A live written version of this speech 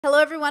Hello,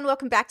 everyone.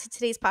 Welcome back to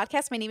today's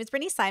podcast. My name is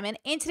Brittany Simon.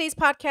 In today's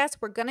podcast,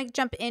 we're going to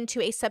jump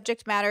into a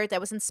subject matter that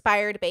was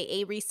inspired by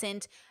a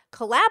recent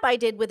collab I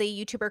did with a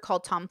YouTuber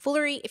called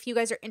Foolery. If you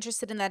guys are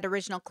interested in that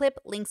original clip,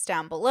 links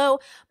down below.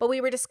 But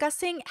we were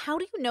discussing, how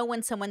do you know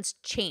when someone's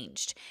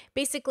changed?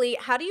 Basically,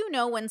 how do you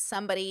know when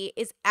somebody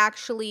is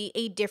actually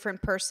a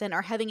different person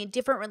or having a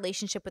different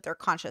relationship with their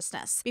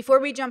consciousness?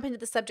 Before we jump into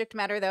the subject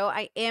matter, though,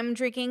 I am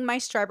drinking my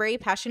strawberry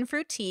passion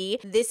fruit tea.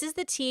 This is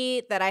the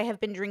tea that I have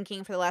been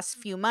drinking for the last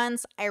few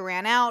months. I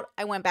ran out.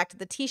 I went back to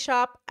the tea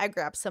shop. I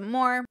grabbed some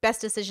more.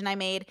 Best decision I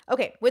made.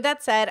 Okay, with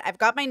that said, I've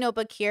got my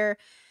notebook here.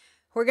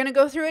 We're going to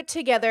go through it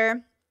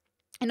together.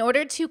 In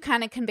order to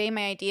kind of convey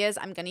my ideas,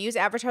 I'm going to use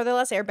Avatar: The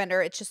Last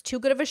Airbender. It's just too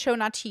good of a show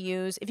not to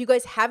use. If you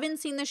guys haven't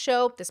seen the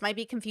show, this might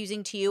be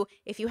confusing to you.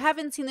 If you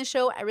haven't seen the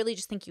show, I really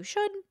just think you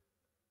should.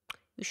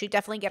 You should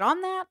definitely get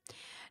on that.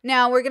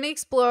 Now, we're going to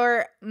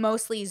explore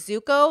mostly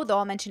Zuko, though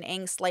I'll mention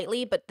Aang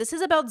slightly, but this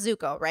is about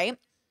Zuko, right?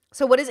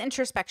 So what is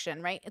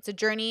introspection, right? It's a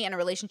journey and a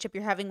relationship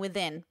you're having with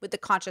the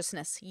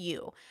consciousness,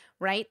 you,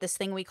 right? This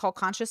thing we call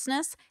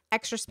consciousness.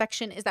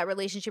 Extrospection is that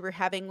relationship you're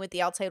having with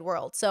the outside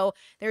world. So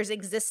there's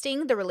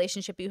existing, the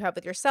relationship you have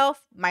with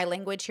yourself, my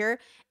language here,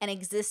 and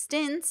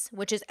existence,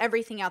 which is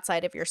everything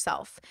outside of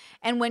yourself.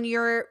 And when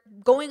you're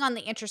going on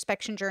the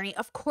introspection journey,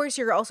 of course,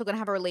 you're also going to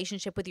have a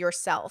relationship with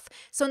yourself.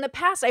 So in the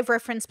past, I've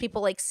referenced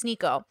people like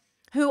Sneeko,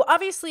 who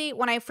obviously,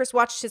 when I first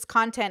watched his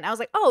content, I was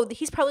like, oh,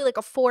 he's probably like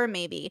a 4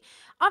 maybe.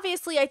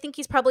 Obviously, I think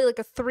he's probably like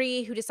a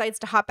 3 who decides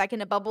to hop back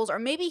into bubbles, or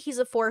maybe he's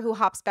a 4 who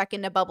hops back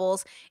into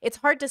bubbles. It's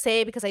hard to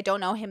say because I don't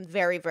know him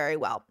very, very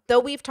well. Though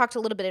we've talked a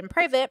little bit in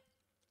private,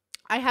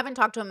 I haven't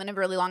talked to him in a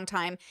really long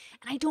time,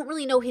 and I don't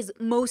really know his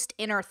most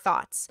inner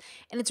thoughts.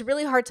 And it's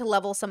really hard to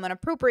level someone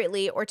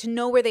appropriately or to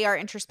know where they are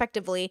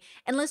introspectively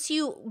unless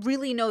you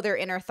really know their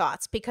inner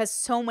thoughts, because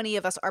so many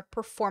of us are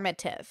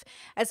performative.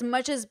 As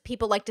much as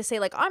people like to say,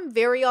 like, I'm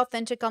very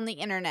authentic on the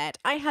internet,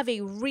 I have a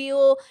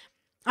real,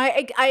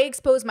 I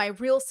expose my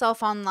real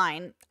self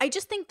online. I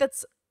just think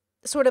that's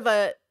sort of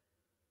a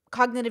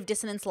cognitive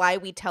dissonance lie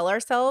we tell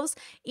ourselves.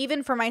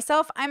 Even for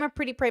myself, I'm a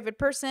pretty private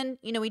person.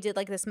 You know, we did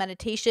like this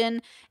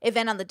meditation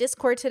event on the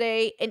Discord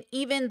today. And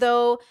even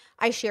though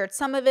I shared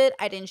some of it,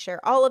 I didn't share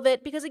all of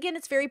it because, again,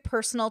 it's very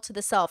personal to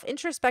the self.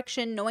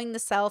 Introspection, knowing the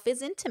self,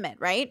 is intimate,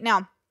 right?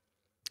 Now,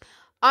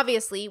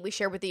 obviously, we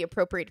share with the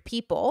appropriate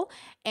people.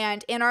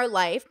 And in our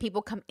life,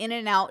 people come in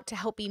and out to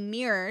help be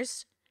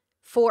mirrors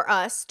for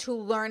us to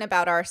learn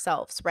about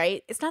ourselves,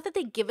 right? It's not that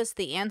they give us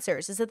the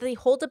answers, it's that they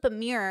hold up a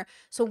mirror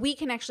so we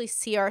can actually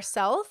see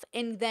ourselves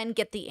and then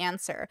get the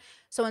answer.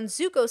 So in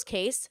Zuko's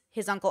case,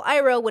 his uncle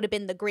Iroh would have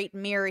been the great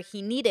mirror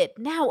he needed.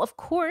 Now, of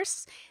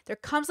course, there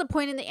comes a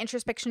point in the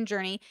introspection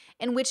journey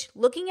in which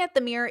looking at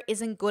the mirror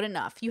isn't good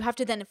enough. You have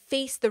to then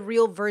face the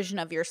real version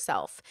of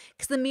yourself,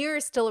 because the mirror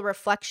is still a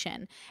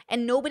reflection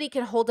and nobody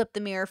can hold up the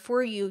mirror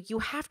for you. You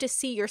have to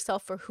see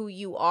yourself for who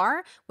you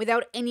are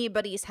without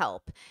anybody's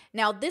help.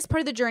 Now, this part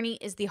of the journey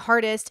is the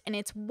hardest, and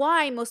it's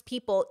why most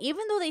people,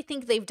 even though they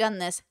think they've done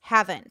this,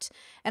 haven't.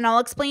 And I'll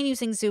explain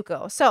using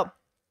Zuko. So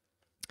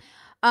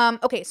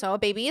a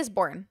baby is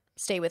born.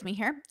 Stay with me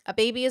here. A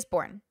baby is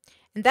born.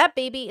 And that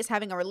baby is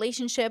having a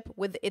relationship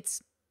with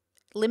its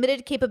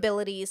limited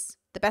capabilities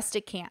the best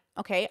it can,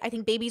 okay? I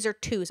think babies are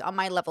 2s on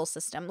my level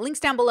system. Links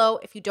down below.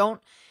 If you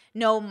don't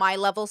know my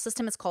level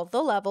system, it's called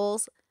The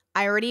Levels.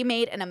 I already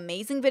made an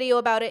amazing video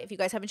about it. If you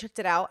guys haven't checked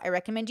it out, I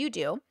recommend you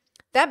do.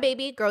 That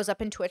baby grows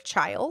up into a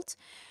child.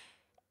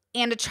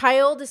 And a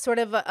child is sort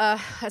of a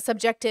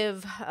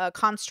subjective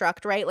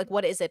construct, right? Like,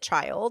 what is a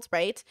child,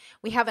 right?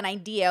 We have an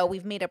idea.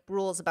 We've made up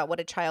rules about what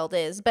a child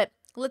is. But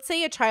let's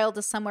say a child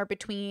is somewhere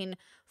between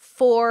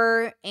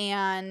 4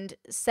 and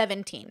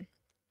 17.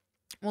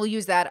 We'll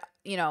use that,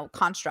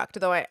 construct,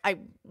 though I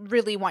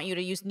really want you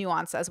to use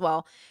nuance as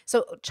well.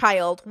 So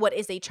child, what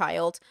is a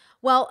child?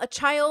 Well, a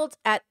child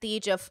at the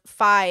age of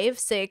 5,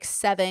 6,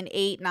 7,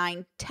 8,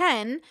 9,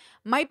 10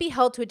 might be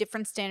held to a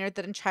different standard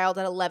than a child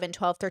at 11,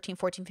 12, 13,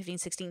 14, 15,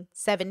 16,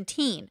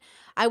 17.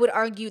 I would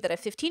argue that a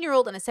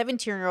 15-year-old and a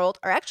 17-year-old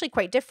are actually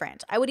quite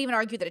different. I would even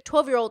argue that a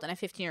 12-year-old and a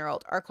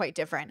 15-year-old are quite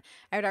different.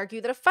 I would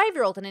argue that a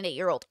 5-year-old and an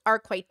 8-year-old are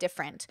quite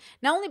different.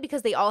 Not only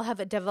because they all have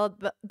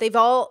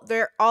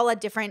they're all at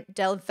different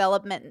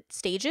development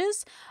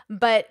stages,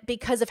 but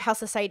because of how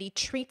society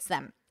treats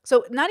them.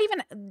 So not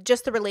even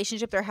just the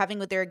relationship they're having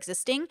with their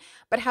existing,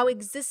 but how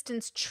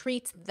existence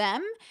treats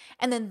them.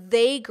 And then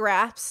they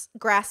grasp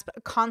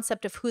a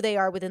concept of who they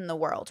are within the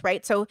world,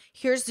 right? So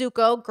here's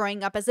Zuko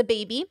growing up as a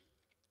baby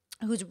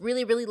who's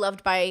really, really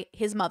loved by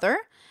his mother,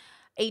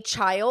 a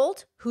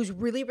child who's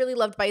really, really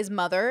loved by his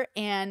mother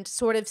and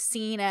sort of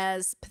seen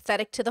as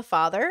pathetic to the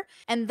father.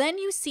 And then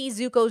you see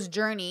Zuko's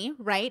journey,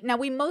 right? Now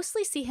we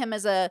mostly see him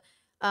as a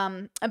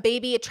a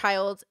baby, a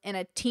child, and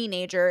a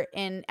teenager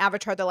in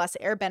Avatar: The Last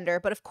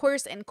Airbender. But of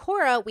course, in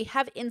Korra, we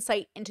have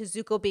insight into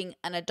Zuko being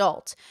an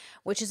adult,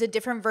 which is a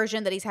different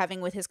version that he's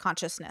having with his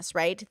consciousness,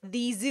 right?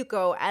 The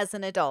Zuko as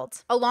an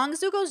adult. Along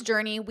Zuko's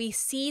journey, we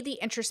see the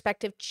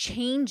introspective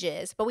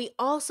changes, but we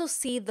also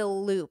see the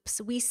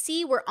loops. We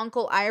see where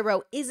Uncle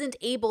Iroh isn't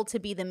able to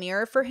be the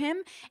mirror for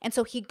him, and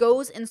so he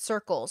goes in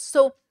circles.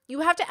 So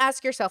you have to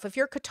ask yourself, if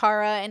you're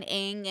Katara and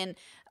Aang and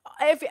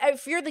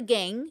if you're the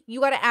gang, you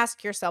got to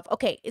ask yourself,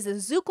 okay, is the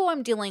Zuko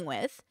I'm dealing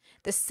with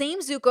the same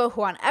Zuko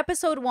who on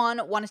episode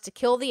 1 wanted to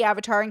kill the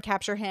Avatar and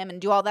capture him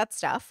and do all that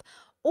stuff?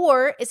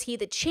 Or is he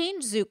the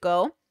changed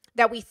Zuko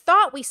that we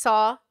thought we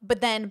saw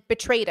but then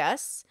betrayed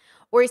us?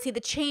 Or is he the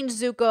changed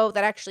Zuko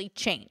that actually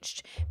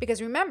changed?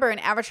 Because remember, in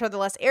Avatar: The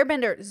Last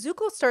Airbender,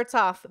 Zuko starts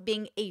off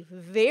being a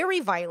very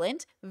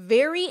violent,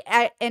 very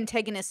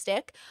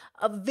antagonistic,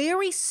 a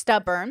very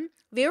stubborn,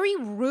 very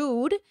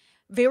rude,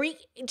 very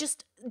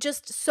just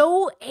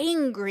so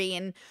angry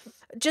and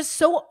just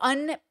so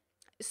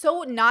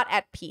not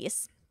at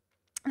peace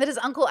that his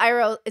Uncle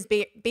Iroh is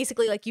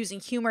basically like using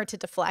humor to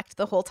deflect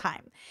the whole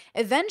time.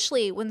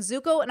 Eventually, when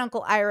Zuko and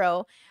Uncle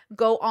Iroh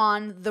go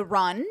on the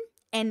run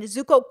and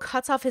Zuko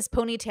cuts off his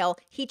ponytail,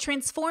 he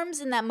transforms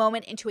in that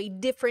moment into a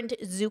different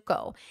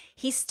Zuko.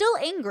 He's still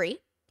angry.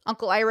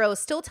 Uncle Iroh is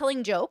still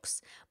telling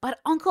jokes, but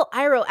Uncle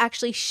Iroh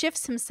actually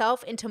shifts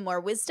himself into more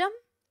wisdom,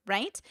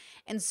 right?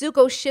 And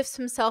Zuko shifts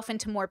himself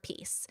into more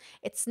peace.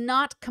 It's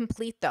not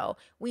complete though.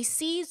 We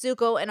see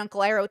Zuko and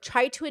Uncle Iroh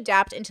try to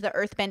adapt into the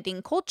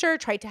earthbending culture,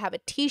 try to have a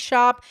tea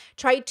shop,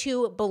 try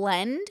to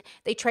blend.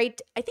 I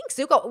think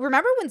Zuko,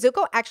 remember when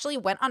Zuko actually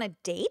went on a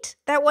date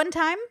that one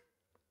time?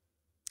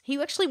 He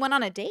actually went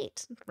on a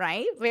date,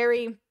 right?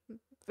 Very,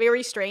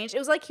 very strange. It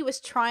was like he was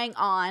trying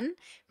on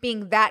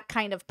being that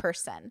kind of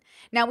person.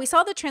 Now, we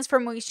saw the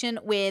transformation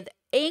with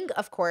Aang,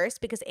 of course,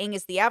 because Aang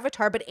is the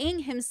Avatar, but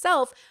Aang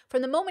himself,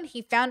 from the moment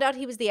he found out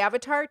he was the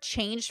Avatar,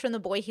 changed from the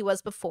boy he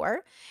was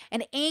before.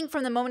 And Aang,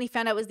 from the moment he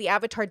found out was the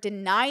Avatar,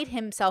 denied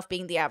himself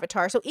being the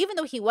Avatar. So even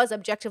though he was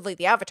objectively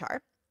the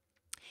Avatar,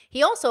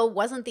 he also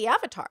wasn't the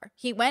Avatar.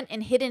 He went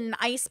and hid in an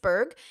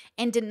iceberg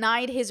and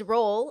denied his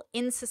role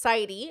in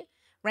society,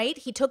 right?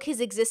 He took his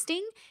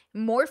existing,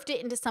 morphed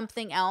it into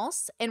something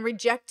else, and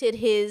rejected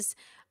his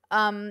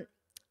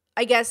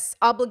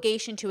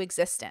obligation to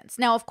existence.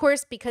 Now, of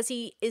course, because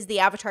he is the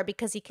Avatar,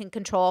 because he can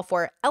control all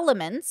 4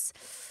 elements,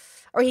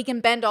 or he can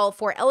bend all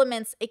 4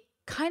 elements, it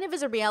kind of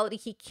is a reality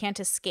he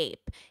can't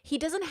escape. He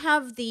doesn't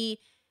have the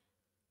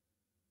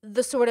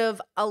sort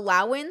of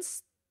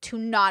allowance to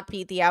not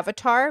be the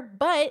Avatar,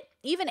 but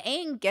even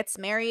Aang gets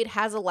married,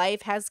 has a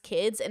life, has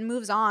kids, and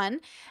moves on,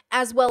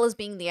 as well as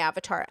being the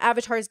Avatar.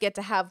 Avatars get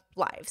to have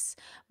lives,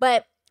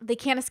 but they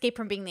can't escape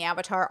from being the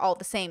Avatar all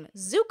the same.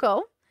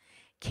 Zuko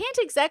can't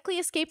exactly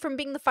escape from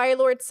being the Fire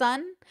Lord's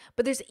son,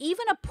 but there's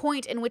even a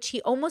point in which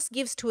he almost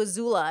gives to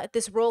Azula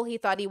this role he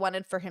thought he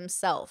wanted for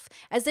himself,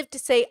 as if to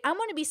say, I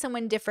want to be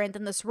someone different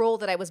than this role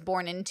that I was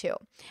born into.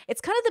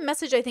 It's kind of the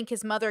message I think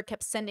his mother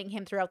kept sending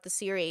him throughout the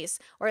series,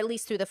 or at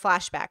least through the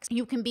flashbacks.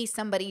 You can be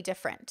somebody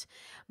different,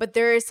 but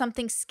there is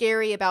something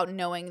scary about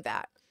knowing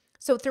that.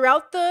 So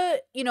throughout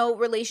the,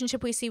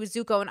 relationship we see with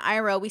Zuko and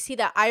Iroh, we see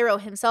that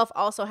Iroh himself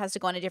also has to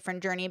go on a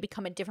different journey and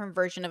become a different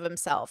version of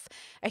himself.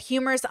 A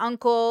humorous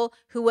uncle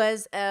who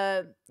was,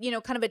 kind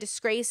of a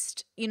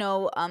disgraced,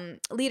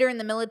 leader in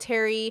the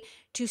military,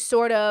 to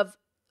sort of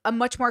a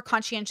much more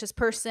conscientious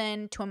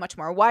person, to a much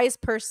more wise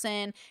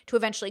person, to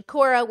eventually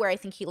Korra, where I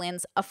think he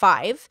lands a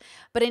 5.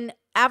 But in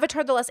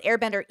Avatar: The Last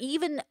Airbender,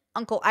 even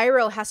Uncle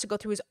Iroh has to go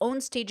through his own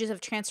stages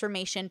of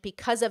transformation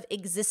because of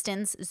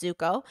existence,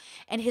 Zuko,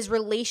 and his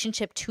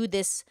relationship to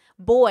this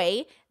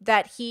boy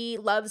that he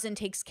loves and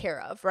takes care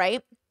of,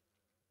 right?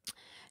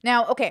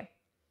 Now, okay,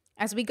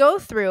 as we go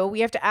through,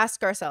 we have to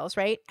ask ourselves,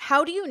 right?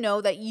 How do you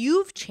know that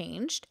you've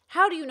changed?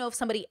 How do you know if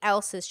somebody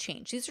else has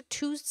changed? These are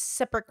 2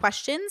 separate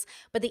questions,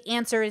 but the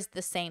answer is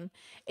the same.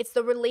 It's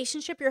the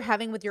relationship you're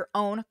having with your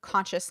own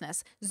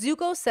consciousness.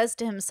 Zuko says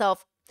to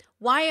himself,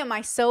 why am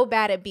I so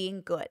bad at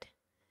being good?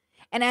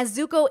 And as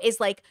Zuko is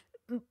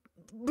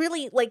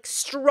really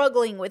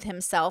struggling with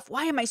himself,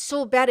 why am I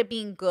so bad at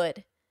being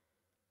good?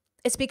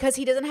 It's because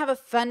he doesn't have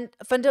a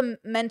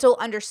fundamental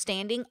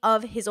understanding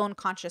of his own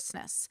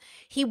consciousness.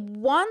 He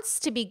wants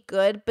to be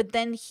good, but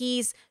then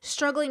he's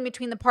struggling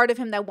between the part of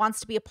him that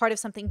wants to be a part of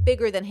something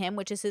bigger than him,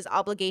 which is his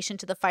obligation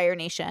to the Fire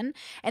Nation.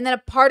 And then a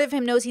part of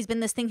him knows he's been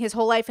this thing his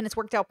whole life and it's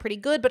worked out pretty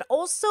good, but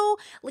also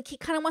he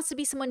kind of wants to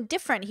be someone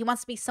different. He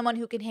wants to be someone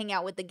who can hang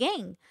out with the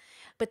gang.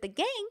 But the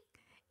gang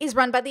is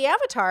run by the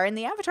Avatar, and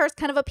the Avatar is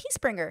kind of a peace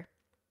bringer.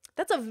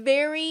 That's a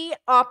very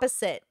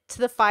opposite to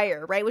the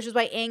Fire, right? Which is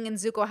why Aang and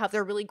Zuko have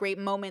their really great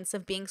moments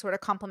of being sort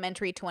of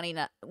complementary to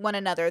one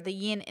another, the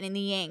yin and the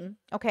yang,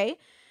 okay?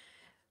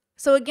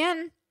 So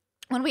again,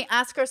 when we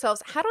ask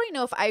ourselves, how do I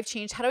know if I've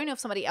changed? How do I know if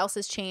somebody else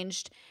has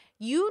changed?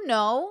 You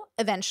know,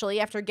 eventually,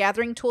 after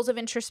gathering tools of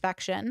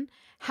introspection,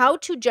 how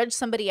to judge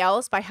somebody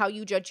else by how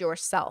you judge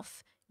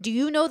yourself. Do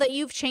you know that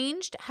you've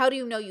changed? How do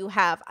you know you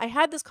have? I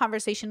had this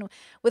conversation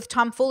with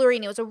Foolery,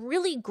 and it was a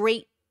really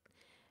great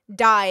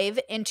dive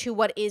into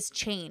what is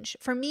change.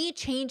 For me,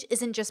 change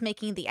isn't just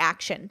making the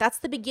action. That's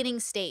the beginning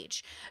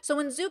stage. So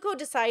when Zuko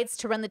decides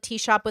to run the tea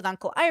shop with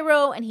Uncle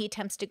Iroh and he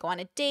attempts to go on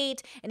a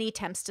date and he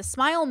attempts to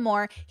smile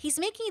more, he's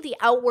making the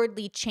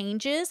outwardly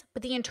changes,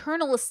 but the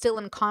internal is still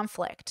in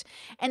conflict.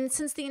 And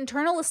since the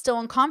internal is still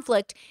in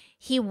conflict,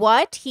 he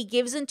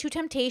gives in to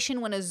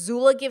temptation when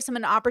Azula gives him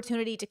an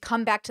opportunity to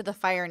come back to the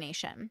Fire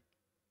Nation.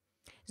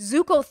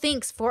 Zuko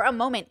thinks for a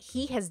moment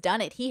he has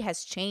done it. He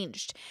has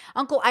changed.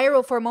 Uncle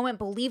Iroh for a moment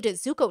believed it.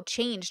 Zuko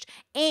changed.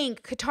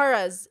 Aang,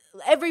 Katara,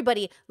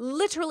 everybody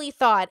literally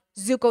thought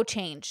Zuko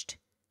changed.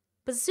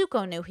 But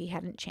Zuko knew he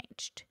hadn't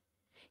changed.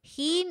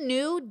 He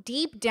knew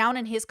deep down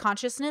in his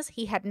consciousness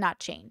he had not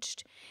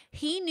changed.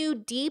 He knew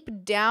deep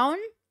down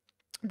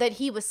that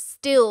he was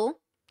still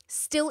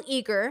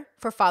eager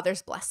for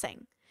Father's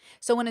blessing.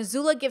 So when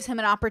Azula gives him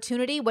an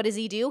opportunity, what does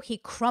he do? He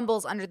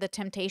crumbles under the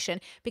temptation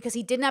because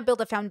he did not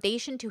build a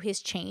foundation to his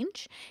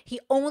change.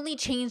 He only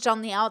changed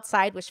on the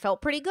outside, which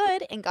felt pretty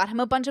good and got him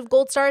a bunch of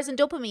gold stars and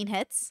dopamine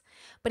hits,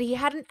 but he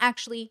hadn't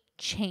actually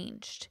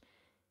changed.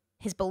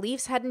 His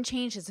beliefs hadn't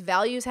changed. His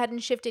values hadn't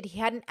shifted. He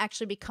hadn't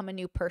actually become a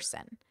new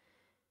person.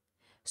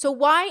 So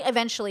why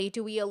eventually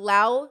do we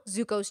allow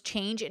Zuko's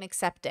change and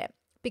accept it?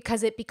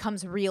 Because it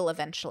becomes real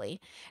eventually.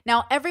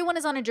 Now, everyone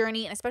is on a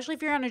journey, and especially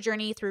if you're on a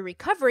journey through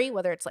recovery,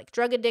 whether it's like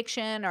drug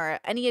addiction or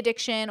any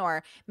addiction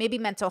or maybe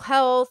mental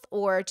health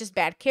or just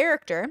bad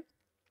character,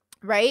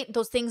 right?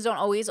 Those things don't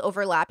always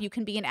overlap. You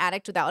can be an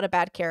addict without a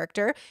bad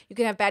character. You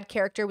can have bad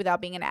character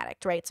without being an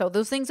addict, right? So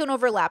those things don't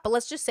overlap. But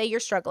let's just say you're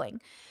struggling.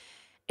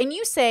 And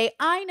you say,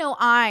 I know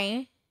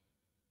I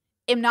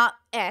am not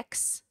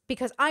X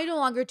because I no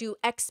longer do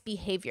X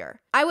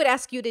behavior. I would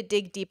ask you to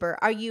dig deeper.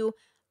 Are you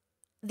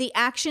the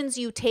actions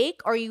you take?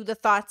 Are you the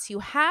thoughts you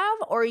have?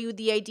 Or are you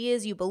the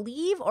ideas you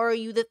believe? Or are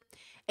you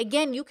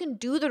again, you can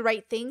do the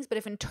right things, but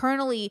if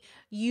internally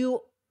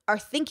you are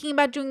thinking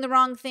about doing the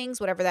wrong things,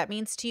 whatever that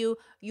means to you,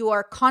 you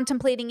are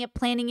contemplating it,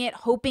 planning it,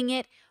 hoping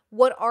it,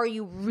 what are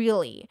you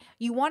really?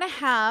 You want to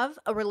have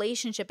a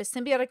relationship, a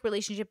symbiotic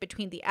relationship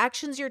between the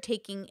actions you're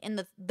taking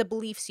and the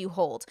beliefs you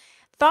hold.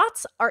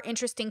 Thoughts are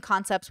interesting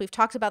concepts. We've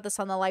talked about this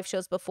on the live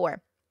shows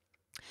before.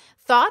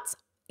 Thoughts,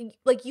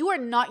 like, you are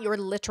not your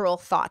literal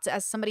thoughts.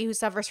 As somebody who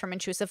suffers from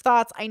intrusive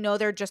thoughts, I know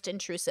they're just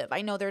intrusive.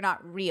 I know they're not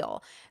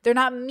real. They're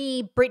not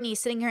me, Brittany,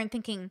 sitting here and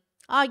thinking,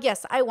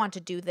 yes, I want to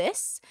do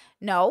this.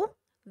 No,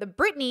 the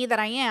Brittany that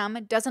I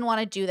am doesn't want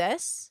to do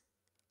this,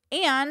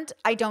 and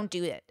I don't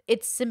do it.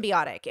 It's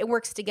symbiotic. It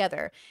works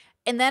together.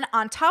 And then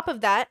on top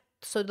of that,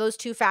 so those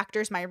two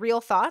factors, my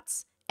real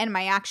thoughts and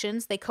my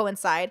actions, they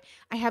coincide.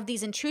 I have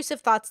these intrusive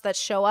thoughts that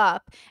show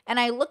up and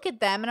I look at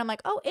them and I'm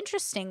like, oh,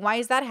 interesting. Why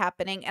is that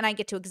happening? And I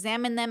get to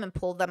examine them and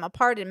pull them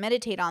apart and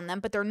meditate on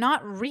them, but they're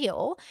not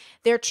real.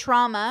 They're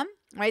trauma,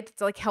 right?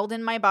 It's like held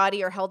in my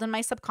body or held in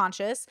my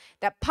subconscious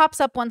that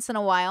pops up once in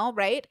a while,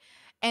 right?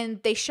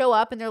 And they show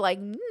up and they're like,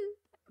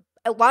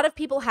 a lot of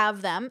people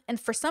have them. And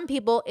for some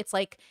people, it's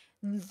like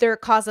their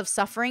cause of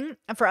suffering.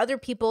 And for other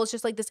people, it's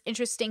just like this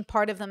interesting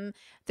part of them,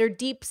 their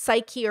deep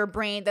psyche or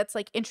brain that's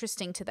like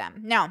interesting to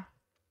them. Now,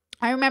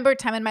 I remember a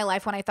time in my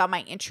life when I thought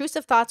my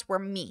intrusive thoughts were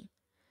me.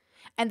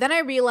 And then I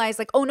realized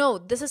like, oh no,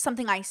 this is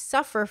something I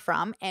suffer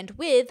from and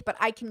with, but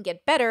I can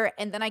get better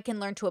and then I can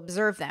learn to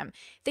observe them.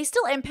 They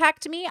still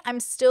impact me. I'm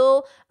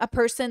still a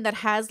person that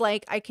has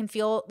like, I can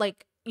feel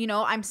like,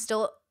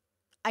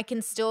 I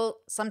can still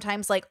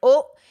sometimes like,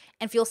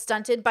 and feel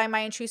stunted by my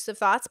intrusive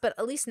thoughts, but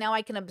at least now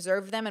I can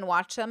observe them and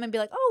watch them and be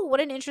like, oh, what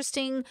an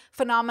interesting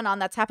phenomenon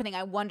that's happening.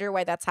 I wonder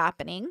why that's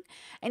happening.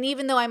 And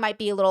even though I might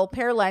be a little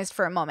paralyzed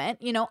for a moment,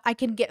 I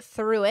can get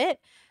through it.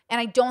 And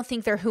I don't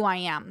think they're who I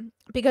am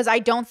because I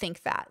don't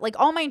think that. Like,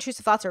 all my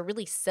intrusive thoughts are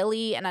really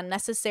silly and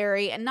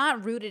unnecessary and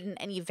not rooted in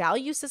any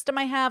value system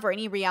I have or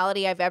any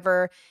reality I've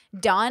ever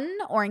done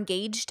or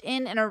engaged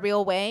in a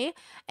real way.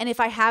 And if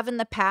I have in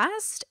the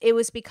past, it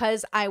was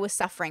because I was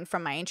suffering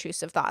from my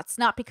intrusive thoughts,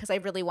 not because I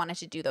really wanted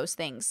to do those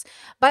things,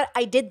 but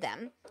I did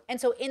them. And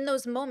so in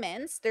those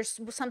moments, there's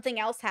something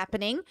else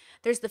happening.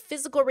 There's the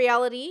physical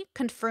reality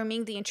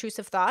confirming the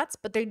intrusive thoughts,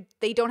 but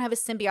they don't have a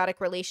symbiotic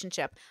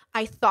relationship.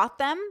 I thought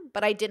them,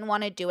 but I didn't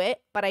want to do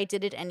it, but I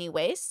did it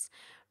anyways,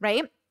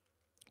 right?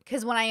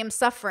 Because when I am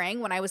suffering,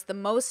 when I was the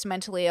most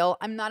mentally ill,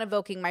 I'm not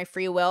evoking my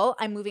free will.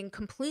 I'm moving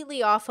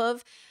completely off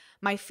of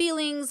my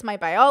feelings, my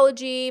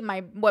biology,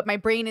 what my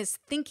brain is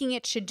thinking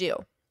it should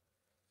do.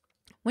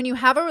 When you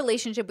have a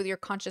relationship with your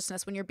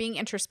consciousness, when you're being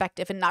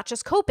introspective and not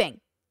just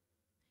coping,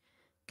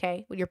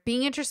 okay, when you're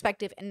being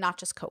introspective and not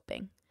just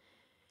coping,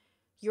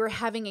 you're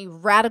having a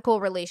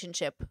radical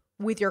relationship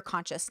with your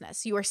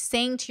consciousness. You are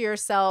saying to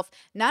yourself,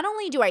 not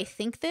only do I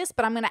think this,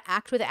 but I'm going to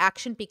act with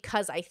action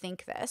because I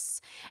think this.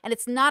 And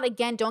it's not,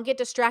 again, don't get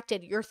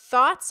distracted. Your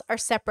thoughts are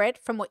separate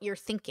from what you're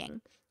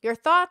thinking. Your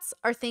thoughts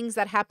are things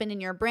that happen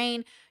in your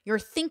brain. Your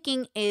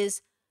thinking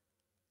is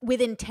with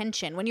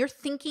intention. When you're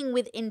thinking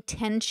with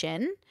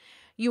intention,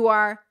 you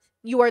are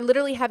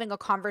literally having a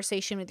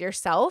conversation with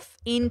yourself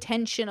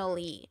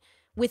intentionally.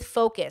 With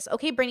focus.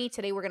 Okay, Brittany,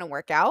 today we're going to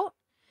work out.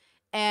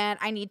 and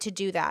I need to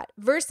do that,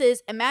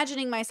 versus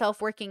imagining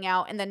myself working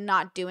out and then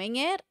not doing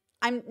it.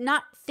 I'm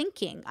not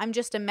thinking, I'm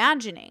just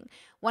imagining.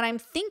 When I'm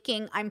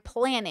thinking, I'm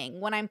planning.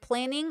 When I'm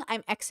planning,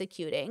 I'm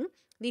executing.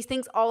 These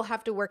things all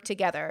have to work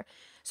together.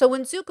 So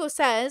when Zuko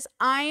says,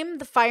 I'm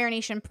the Fire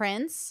Nation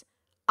prince,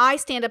 I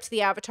stand up to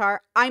the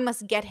Avatar, I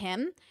must get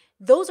him,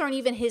 those aren't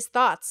even his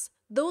thoughts.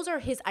 Those are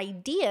his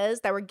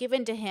ideas that were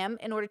given to him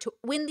in order to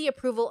win the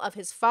approval of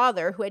his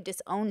father who had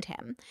disowned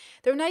him.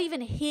 They're not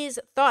even his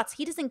thoughts.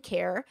 He doesn't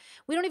care.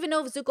 We don't even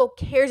know if Zuko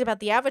cares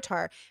about the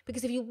Avatar,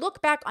 because if you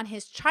look back on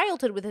his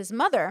childhood with his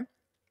mother,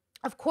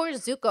 of course,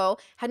 Zuko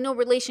had no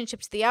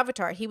relationship to the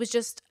Avatar. He was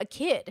just a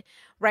kid,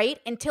 right?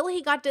 Until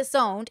he got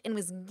disowned and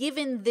was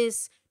given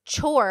this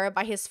chore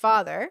by his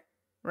father,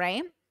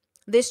 right?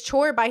 This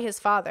chore by his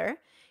father.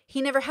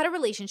 He never had a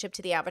relationship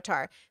to the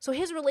Avatar. So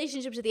his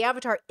relationship to the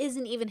Avatar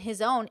isn't even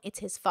his own, it's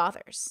his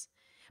father's.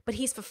 But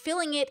he's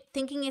fulfilling it,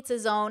 thinking it's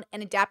his own,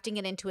 and adapting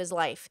it into his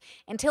life.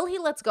 Until he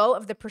lets go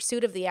of the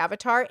pursuit of the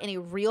Avatar in a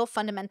real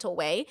fundamental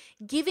way,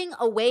 giving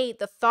away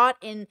the thought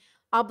and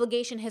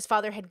obligation his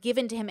father had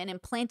given to him and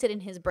implanted in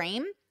his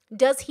brain,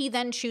 does he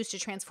then choose to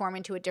transform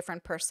into a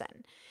different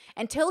person?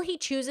 Until he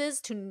chooses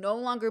to no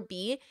longer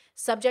be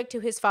subject to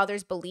his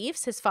father's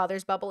beliefs, his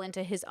father's bubble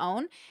into his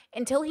own,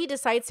 until he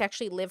decides to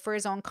actually live for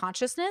his own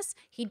consciousness,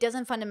 he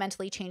doesn't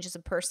fundamentally change as a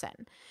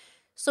person.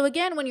 So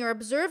again, when you're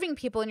observing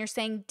people and you're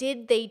saying,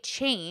 did they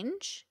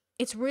change?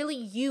 It's really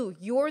you.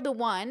 You're the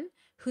one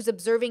who's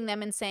observing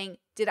them and saying,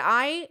 do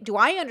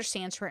I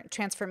understand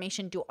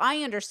transformation? Do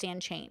I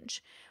understand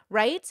change?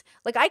 Right?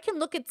 Like I can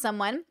look at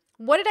someone.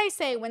 What did I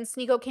say when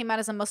Sneeko came out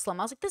as a Muslim?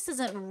 I was like, this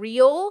isn't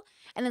real.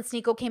 And then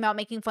Sneeko came out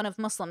making fun of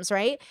Muslims,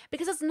 right?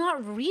 Because it's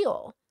not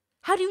real.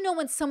 How do you know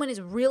when someone is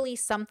really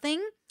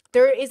something?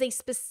 There is a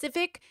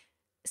specific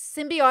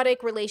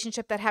symbiotic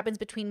relationship that happens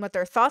between what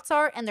their thoughts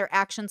are and their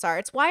actions are.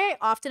 It's why I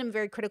often am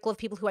very critical of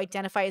people who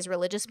identify as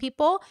religious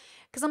people,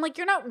 because I'm like,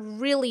 you're not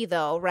really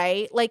though,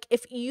 right? Like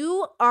if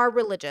you are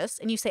religious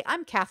and you say,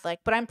 I'm Catholic,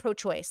 but I'm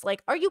pro-choice,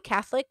 like, are you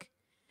Catholic?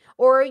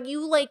 Or are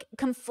you like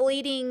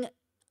conflating,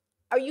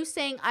 are you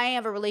saying I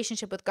have a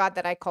relationship with God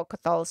that I call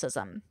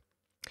Catholicism?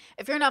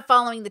 If you're not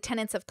following the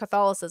tenets of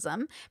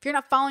Catholicism, if you're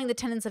not following the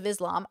tenets of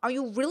Islam, are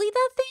you really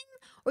that thing?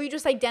 Or are you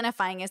just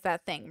identifying as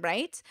that thing,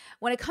 right?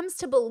 When it comes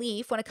to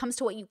belief, when it comes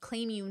to what you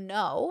claim you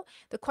know,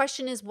 the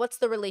question is, what's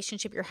the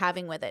relationship you're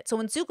having with it? So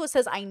when Zuko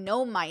says, I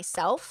know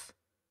myself,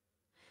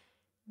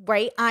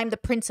 right? I'm the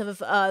prince of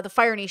the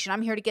Fire Nation.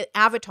 I'm here to get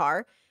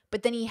Avatar.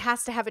 But then he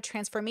has to have a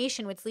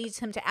transformation, which leads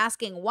him to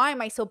asking, why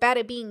am I so bad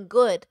at being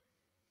good?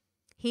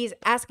 He's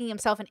asking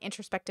himself an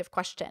introspective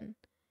question.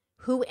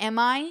 Who am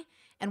I?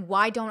 And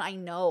why don't I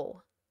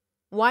know?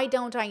 Why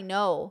don't I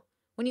know?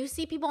 When you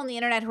see people on the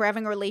internet who are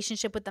having a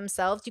relationship with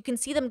themselves, you can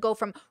see them go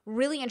from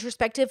really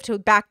introspective to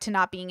back to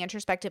not being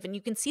introspective. And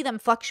you can see them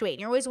fluctuate. And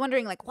you're always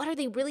wondering, like, what are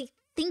they really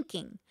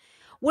thinking?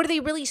 What are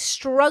they really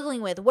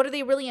struggling with? What are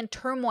they really in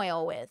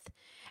turmoil with?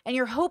 And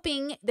you're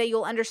hoping that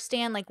you'll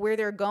understand, like, where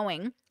they're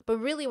going. But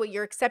really what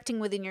you're accepting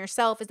within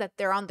yourself is that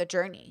they're on the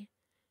journey.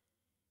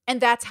 And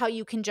that's how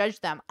you can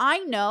judge them. I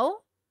know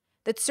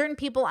that certain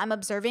people I'm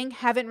observing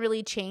haven't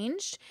really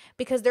changed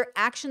because their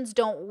actions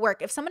don't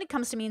work. If somebody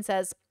comes to me and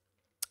says,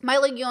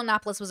 Milo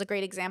Yiannopoulos was a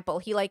great example.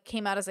 He like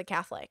came out as a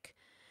Catholic.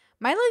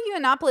 Milo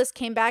Yiannopoulos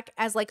came back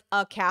as like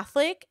a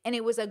Catholic, and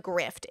it was a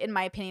grift, in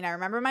my opinion. I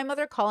remember my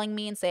mother calling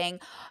me and saying,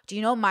 do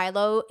you know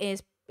Milo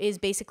is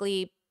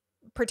basically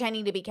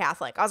pretending to be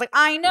Catholic? I was like,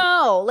 I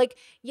know. Like,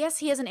 yes,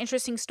 he has an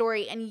interesting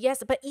story. And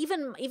yes, but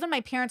even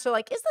my parents are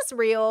like, is this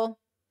real?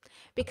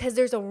 Because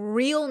there's a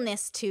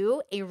realness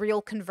to a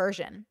real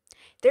conversion.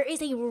 There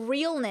is a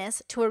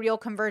realness to a real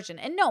conversion.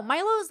 And no,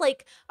 Milo is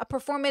like a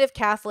performative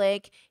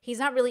Catholic. He's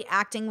not really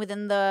acting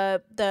within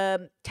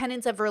the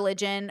tenets of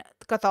religion,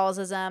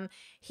 Catholicism.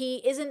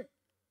 He isn't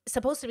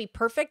supposed to be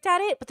perfect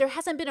at it, but there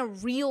hasn't been a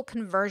real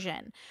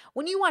conversion.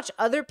 When you watch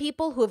other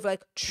people who have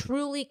like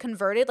truly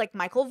converted, like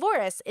Michael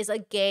Voris is a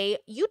gay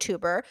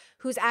YouTuber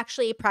who's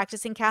actually a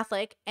practicing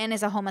Catholic and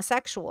is a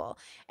homosexual.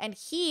 And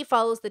he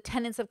follows the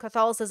tenets of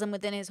Catholicism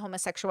within his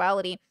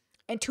homosexuality.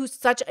 And to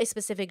such a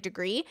specific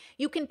degree,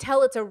 you can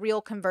tell it's a real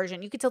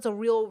conversion. You can tell it's a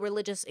real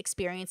religious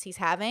experience he's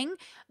having.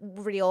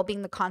 Real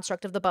being the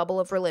construct of the bubble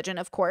of religion,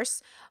 of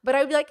course. But I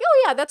would be like,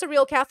 oh yeah, that's a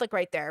real Catholic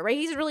right there, right?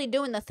 He's really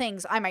doing the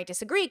things. I might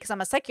disagree because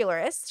I'm a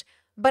secularist,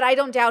 but I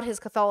don't doubt his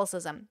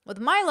Catholicism. With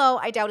Milo,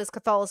 I doubt his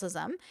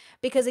Catholicism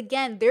because,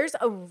 again, there's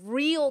a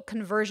real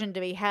conversion to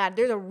be had.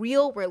 There's a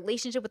real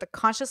relationship with the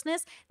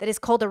consciousness that is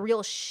called a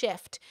real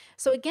shift.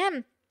 So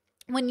again,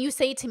 when you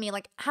say to me,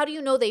 like, how do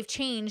you know they've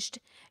changed,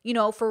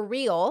 for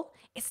real?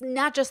 It's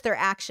not just their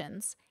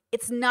actions.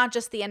 It's not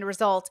just the end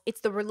result.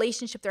 It's the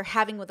relationship they're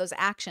having with those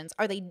actions.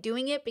 Are they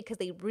doing it because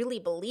they really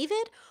believe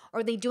it? Or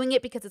are they doing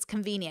it because it's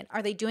convenient?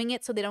 Are they doing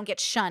it so they don't get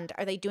shunned?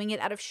 Are they doing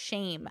it out of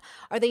shame?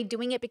 Are they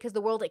doing it because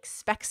the world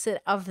expects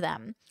it of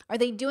them? Are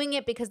they doing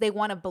it because they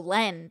want to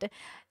blend?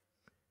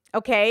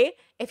 Okay?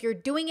 If you're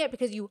doing it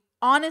because you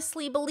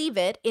honestly believe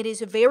it, it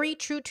is very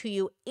true to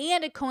you,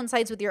 and it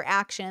coincides with your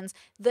actions,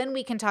 then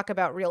we can talk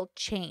about real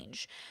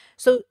change.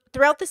 So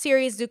throughout the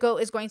series,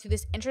 Zuko is going through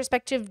this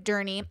introspective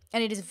journey,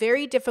 and it is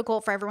very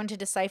difficult for everyone to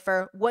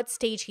decipher what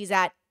stage he's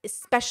at,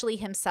 especially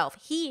himself.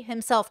 He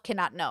himself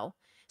cannot know.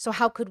 So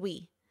how could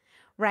we?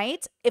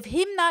 Right? If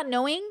him not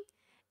knowing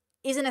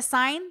isn't a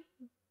sign,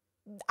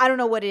 I don't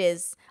know what it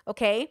is,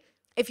 okay?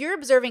 If you're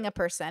observing a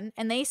person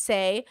and they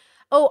say,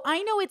 "Oh,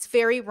 I know it's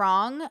very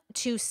wrong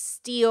to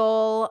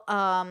steal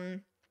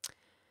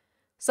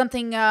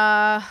something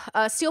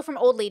steal from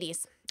old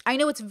ladies. I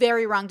know it's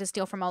very wrong to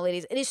steal from old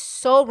ladies. It is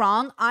so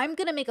wrong. I'm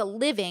going to make a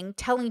living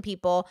telling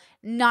people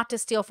not to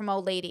steal from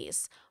old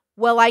ladies."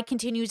 Well, I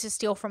continue to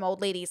steal from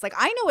old ladies. Like,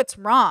 I know it's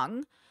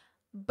wrong,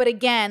 but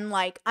again,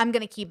 like, I'm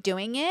going to keep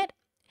doing it.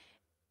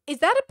 Is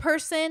that a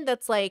person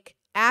that's like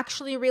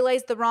actually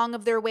realized the wrong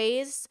of their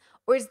ways?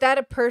 Or is that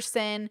a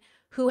person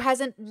who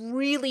hasn't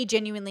really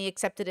genuinely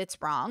accepted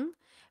it's wrong?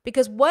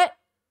 Because what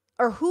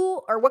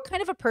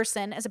kind of a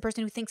person is a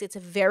person who thinks it's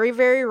very,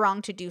 very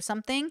wrong to do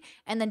something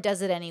and then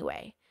does it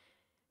anyway?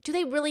 Do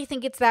they really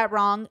think it's that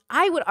wrong?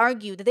 I would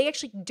argue that they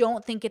actually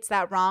don't think it's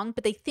that wrong,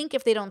 but they think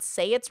if they don't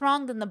say it's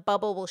wrong, then the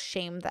bubble will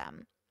shame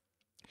them.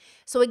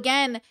 So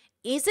again,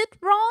 is it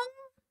wrong?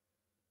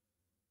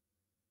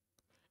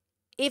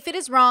 If it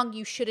is wrong,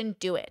 you shouldn't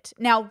do it.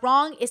 Now,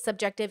 wrong is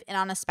subjective and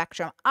on a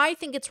spectrum. I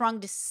think it's wrong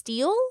to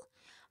steal.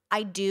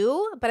 I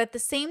do. But at the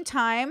same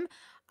time,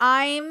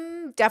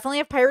 I'm definitely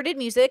have pirated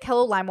music.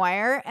 Hello,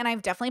 LimeWire. And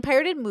I've definitely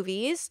pirated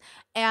movies.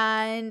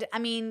 And I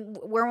mean,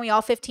 weren't we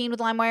all 15 with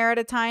LimeWire at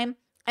a time?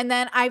 And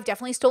then I've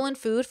definitely stolen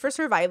food for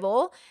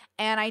survival.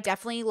 And I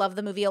definitely love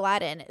the movie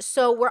Aladdin.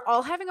 So we're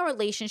all having a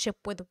relationship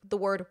with the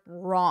word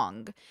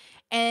wrong.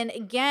 And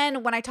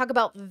again, when I talk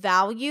about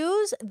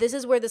values, this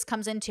is where this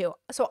comes into.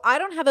 So I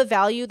don't have a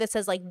value that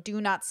says like,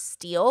 do not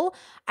steal.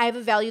 I have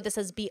a value that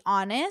says be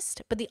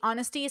honest, but the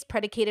honesty is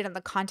predicated on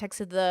the context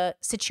of the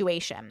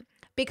situation.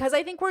 Because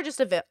I think we're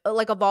just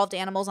like evolved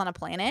animals on a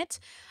planet.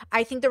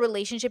 I think the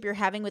relationship you're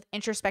having with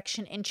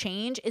introspection and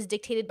change is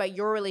dictated by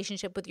your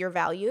relationship with your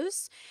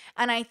values.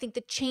 And I think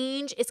the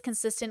change is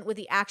consistent with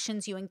the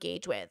actions you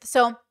engage with.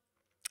 So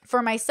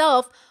for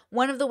myself,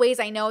 one of the ways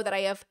I know that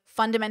I have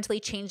fundamentally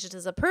changed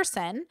as a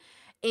person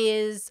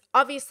is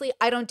obviously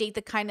I don't date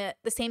the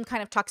same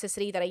kind of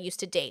toxicity that I used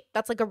to date.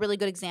 That's like a really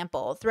good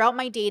example. Throughout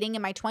my dating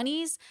in my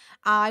 20s,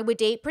 I would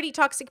date pretty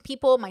toxic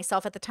people.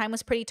 Myself at the time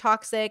was pretty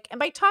toxic. And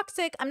by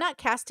toxic, I'm not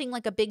casting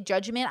like a big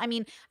judgment. I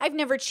mean, I've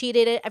never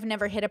cheated. I've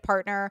never hit a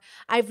partner.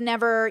 I've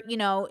never,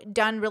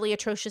 done really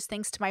atrocious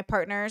things to my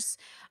partners.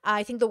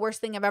 I think the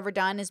worst thing I've ever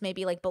done is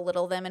maybe like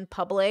belittle them in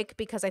public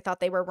because I thought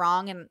they were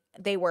wrong and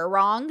they were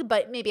wrong,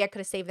 but maybe I could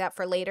have saved that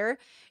for later.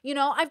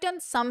 I've done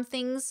some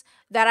things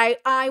that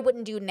I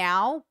wouldn't do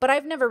now, but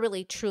I've never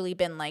really truly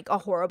been like a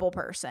horrible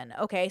person.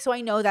 Okay. So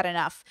I know that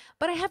enough,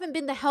 but I haven't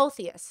been the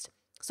healthiest.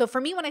 So for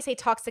me, when I say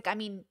toxic, I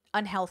mean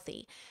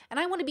unhealthy. And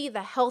I want to be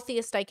the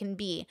healthiest I can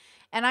be.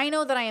 And I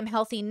know that I am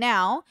healthy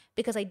now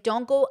because I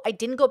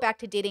didn't go back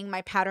to dating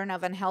my pattern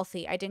of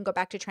unhealthy. I didn't go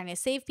back to trying to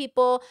save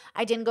people.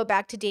 I didn't go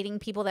back to dating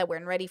people that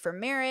weren't ready for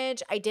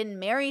marriage. I didn't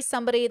marry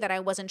somebody that I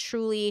wasn't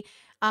truly,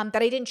 that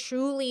I didn't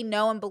truly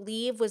know and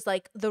believe was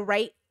like the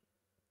right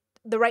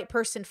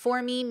person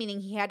for me,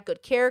 meaning he had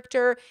good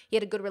character, he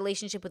had a good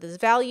relationship with his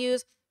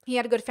values, he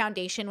had a good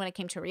foundation when it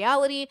came to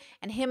reality,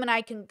 and him and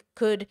I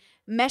could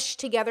mesh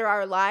together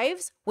our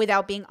lives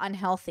without being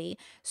unhealthy.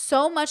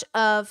 So much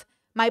of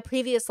my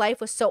previous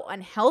life was so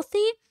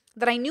unhealthy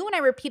that I knew when I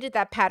repeated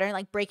that pattern,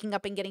 like breaking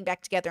up and getting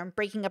back together and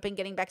breaking up and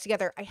getting back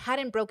together, I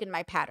hadn't broken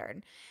my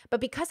pattern.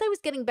 But because I was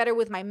getting better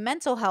with my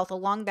mental health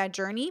along that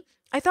journey,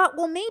 I thought,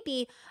 well,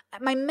 maybe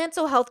my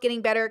mental health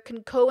getting better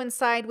can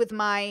coincide with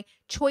my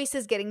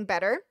choices getting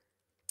better.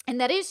 And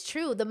that is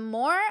true. The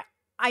more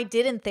I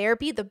did in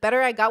therapy, the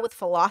better I got with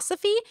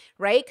philosophy,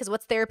 right? Because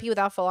what's therapy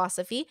without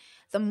philosophy?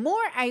 The more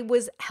I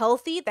was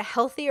healthy, the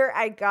healthier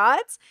I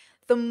got,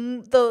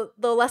 the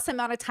less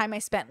amount of time I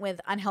spent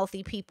with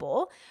unhealthy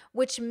people,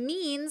 which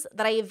means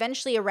that I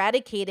eventually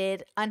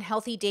eradicated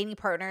unhealthy dating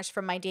partners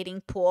from my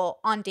dating pool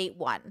on date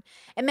one.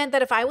 It meant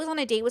that if I was on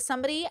a date with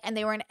somebody and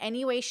they were in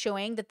any way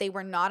showing that they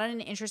were not on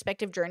an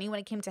introspective journey when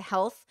it came to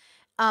health,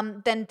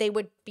 then they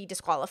would be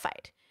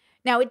disqualified.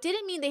 Now, it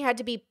didn't mean they had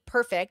to be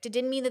perfect. It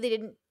didn't mean that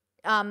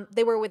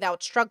they were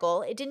without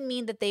struggle. It didn't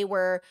mean that they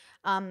were,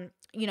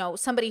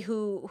 somebody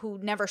who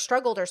never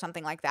struggled or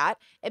something like that.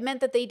 It meant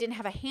that they didn't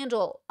have a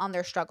handle on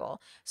their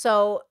struggle.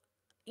 So,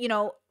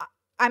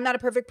 I'm not a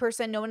perfect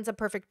person. No one's a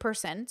perfect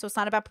person. So it's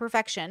not about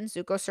perfection.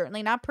 Zuko's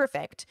certainly not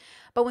perfect.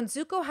 But when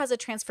Zuko has a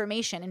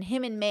transformation and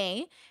him and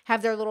May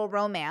have their little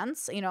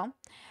romance,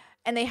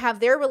 and they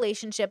have their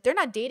relationship, they're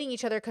not dating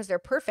each other because they're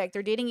perfect.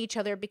 They're dating each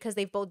other because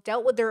they've both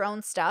dealt with their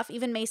own stuff.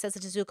 Even May says to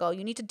Zuko,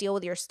 you need to deal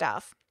with your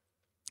stuff.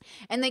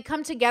 And they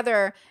come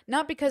together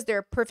not because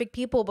they're perfect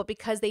people, but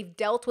because they've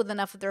dealt with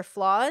enough of their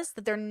flaws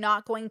that they're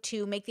not going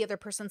to make the other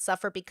person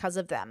suffer because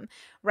of them,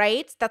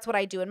 right? That's what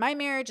I do in my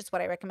marriage. It's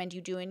what I recommend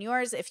you do in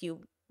yours if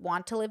you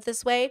want to live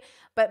this way.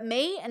 But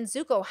Mei and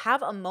Zuko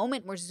have a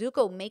moment where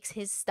Zuko makes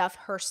his stuff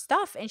her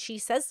stuff. And she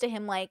says to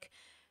him, like,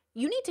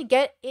 you need to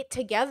get it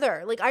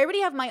together. Like, I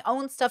already have my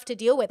own stuff to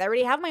deal with. I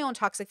already have my own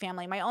toxic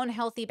family, my own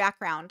healthy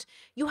background.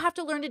 You have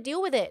to learn to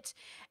deal with it.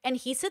 And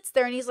he sits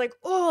there and he's like,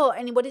 oh,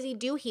 and what does he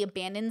do? He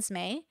abandons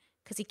Mei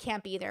because he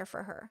can't be there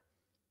for her.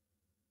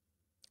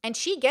 And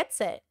she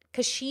gets it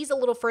because she's a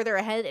little further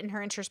ahead in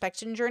her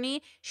introspection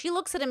journey. She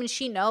looks at him and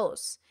she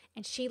knows,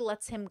 and she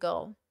lets him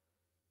go.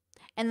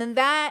 And then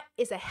that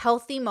is a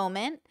healthy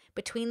moment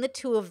between the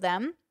two of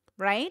them,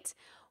 right?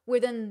 Where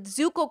then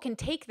Zuko can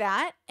take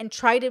that and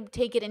try to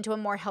take it into a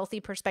more healthy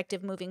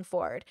perspective moving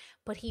forward.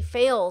 But he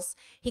fails.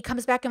 He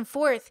comes back and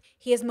forth.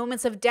 He has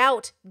moments of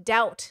doubt.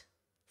 Doubt.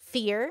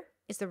 Fear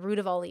is the root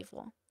of all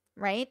evil,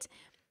 right?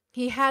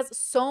 He has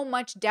so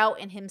much doubt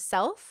in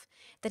himself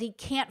that he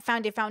can't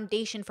find a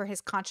foundation for his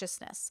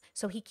consciousness.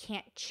 So he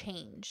can't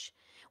change.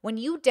 When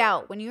you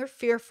doubt, when you're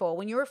fearful,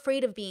 when you're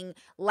afraid of being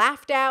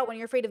laughed at, when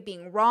you're afraid of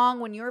being wrong,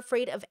 when you're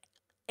afraid of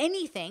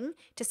anything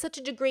to such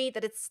a degree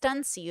that it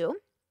stunts you,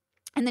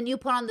 and then you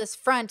put on this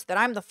front that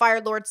I'm the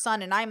Fire Lord's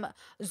son and I'm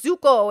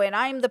Zuko and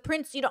I'm the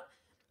prince,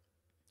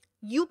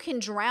 you can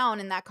drown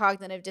in that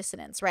cognitive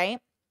dissonance, right?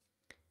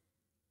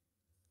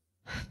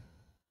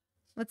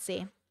 Let's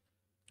see.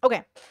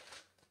 Okay.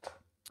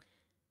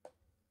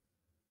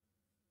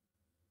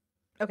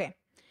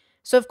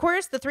 So, of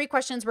course, the 3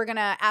 questions we're going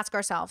to ask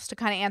ourselves to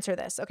kind of answer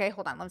this. Okay,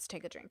 hold on. Let's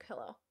take a drink.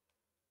 Hello.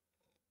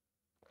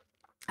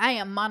 I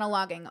am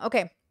monologuing.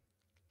 Okay.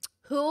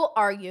 Who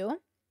are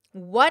you?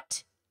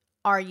 What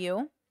are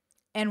you?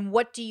 And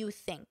what do you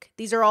think?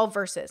 These are all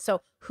verses.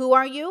 So, who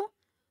are you?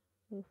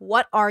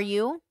 What are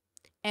you?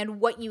 And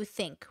what you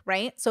think,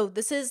 right? So,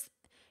 this is,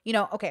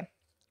 okay.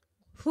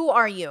 Who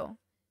are you?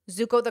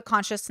 Zuko the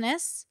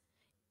consciousness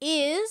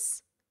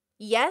is,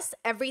 yes,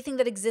 everything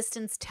that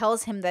existence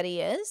tells him that he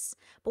is.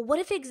 But what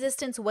if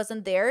existence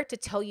wasn't there to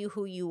tell you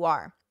who you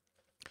are?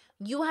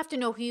 You have to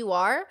know who you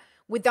are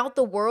without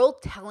the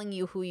world telling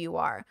you who you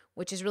are,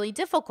 which is really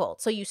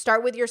difficult. So you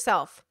start with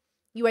yourself.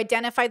 You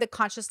identify the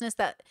consciousness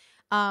that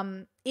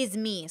is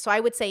me. So I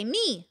would say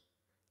me,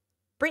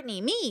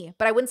 Brittany, me.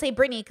 But I wouldn't say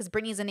Brittany because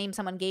Brittany is a name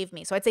someone gave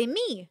me. So I'd say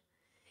me.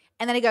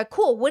 And then I go,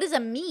 cool, what is a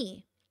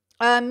me?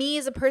 Me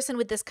is a person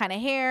with this kind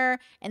of hair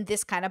and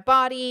this kind of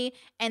body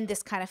and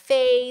this kind of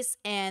face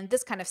and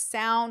this kind of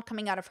sound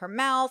coming out of her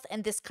mouth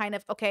and this kind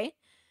of, okay.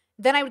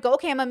 Then I would go,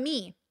 okay, I'm a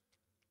me.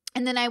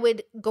 And then I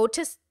would go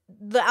to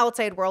the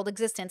outside world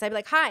existence. I'd be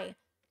like, hi,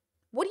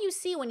 what do you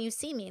see when you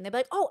see me? And they'd be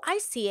like, oh, I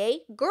see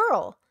a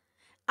girl.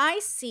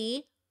 I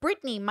see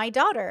Brittany, my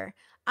daughter.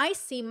 I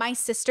see my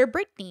sister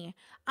Brittany.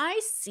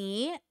 I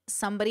see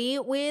somebody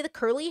with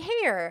curly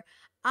hair.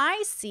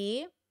 I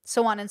see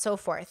so on and so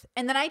forth.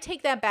 And then I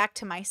take that back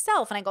to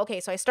myself and I go, okay,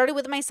 so I started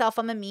with myself,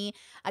 I'm a me.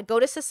 I go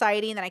to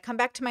society and then I come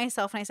back to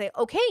myself and I say,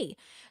 okay,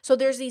 so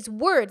there's these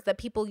words that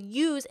people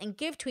use and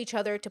give to each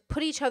other to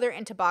put each other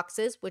into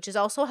boxes, which is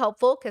also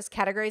helpful because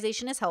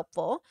categorization is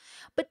helpful.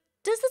 But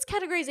does this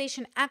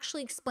categorization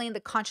actually explain the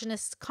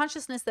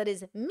consciousness that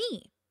is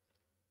me?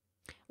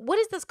 What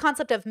is this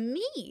concept of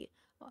me?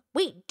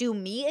 Wait, do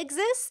me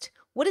exist?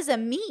 What is a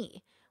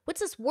me?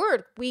 What's this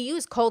word we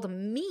use called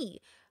me?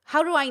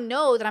 How do I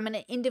know that I'm an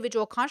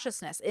individual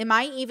consciousness? Am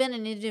I even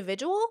an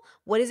individual?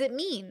 What does it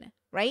mean,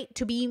 right?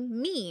 To be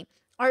me.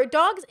 Are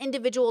dogs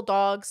individual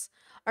dogs?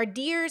 Are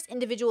deers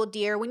individual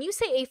deer? When you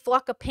say a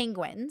flock of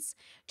penguins,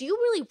 do you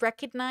really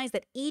recognize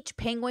that each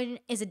penguin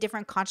is a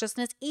different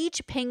consciousness?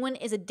 Each penguin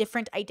is a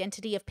different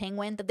identity of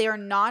penguin, that they are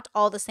not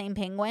all the same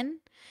penguin?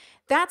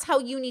 That's how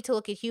you need to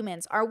look at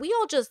humans. Are we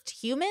all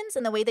just humans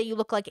in the way that you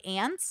look like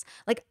ants?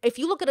 Like if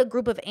you look at a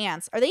group of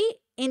ants, are they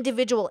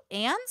individual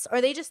ants or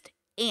are they just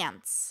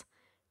ants,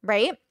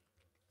 right?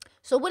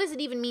 So what does it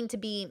even mean to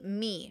be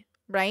me,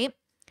 right?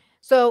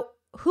 So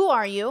who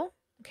are you?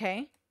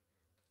 Okay.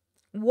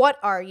 What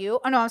are you?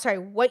 Oh, no, I'm sorry.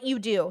 What you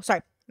do.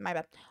 Sorry, my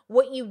bad.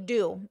 What you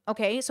do.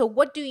 Okay. So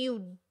what do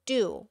you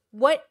do?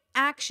 What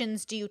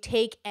actions do you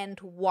take and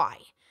why?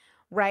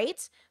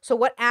 Right? So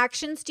what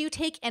actions do you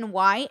take and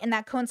why? And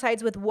that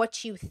coincides with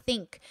what you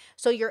think.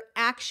 So your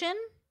action,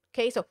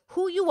 okay, so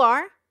who you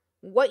are,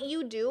 what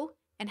you do,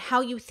 and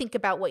how you think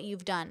about what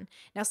you've done.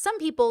 Now, some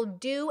people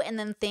do and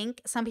then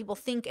think, some people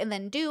think and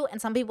then do,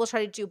 and some people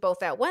try to do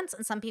both at once,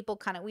 and some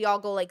people we all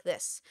go like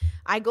this.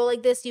 I go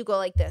like this, you go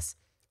like this.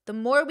 The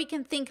more we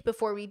can think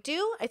before we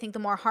do, I think the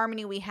more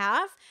harmony we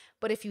have.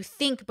 But if you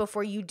think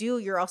before you do,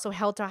 you're also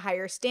held to a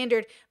higher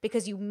standard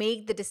because you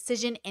made the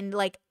decision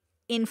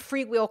in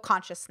free will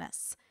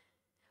consciousness.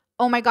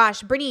 Oh my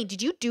gosh, Brittany,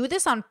 did you do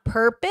this on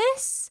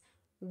purpose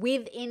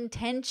with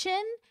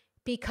intention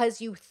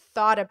because you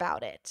thought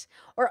about it?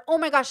 Or, oh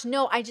my gosh,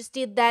 no, I just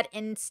did that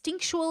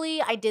instinctually.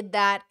 I did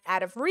that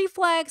out of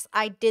reflex.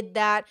 I did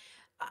that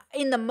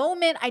in the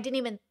moment. I didn't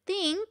even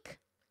think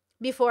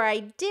before I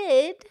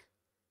did.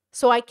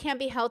 So I can't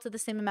be held to the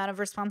same amount of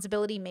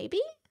responsibility, maybe?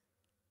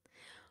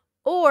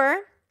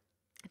 Or,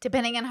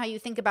 depending on how you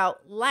think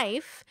about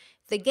life,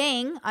 the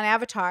gang on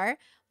Avatar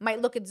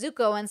might look at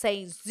Zuko and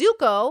say,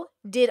 Zuko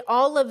did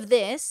all of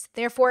this,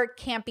 therefore it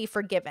can't be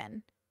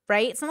forgiven,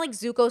 right? It's not like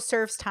Zuko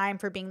serves time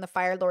for being the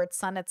Fire Lord's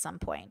son at some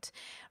point,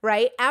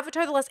 right?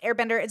 Avatar: The Last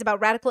Airbender is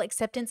about radical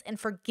acceptance and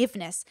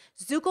forgiveness.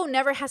 Zuko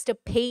never has to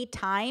pay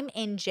time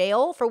in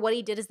jail for what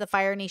he did as the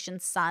Fire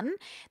Nation's son.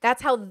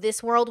 That's how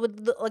this world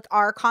would, like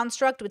our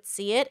construct would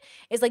see it,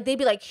 is like they'd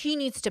be like, he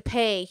needs to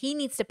pay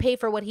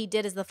for what he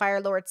did as the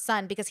Fire Lord's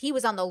son because he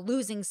was on the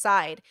losing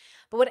side.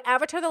 But what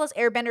Avatar: The Last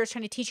Airbender is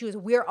trying to teach you is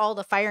we're all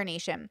the Fire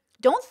Nation.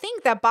 Don't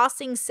think that Ba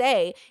Sing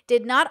Se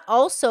did not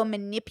also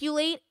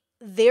manipulate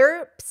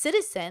their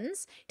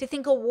citizens to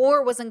think a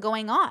war wasn't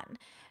going on.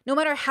 No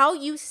matter how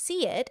you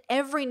see it,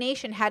 every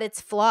nation had its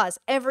flaws.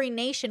 Every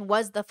nation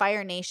was the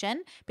Fire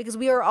Nation because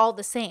we are all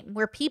the same.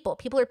 We're people.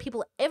 People are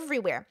people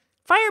everywhere.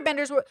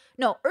 Earthbenders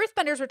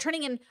were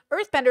turning in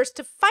earthbenders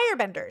to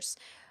firebenders.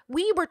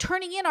 We were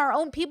turning in our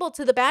own people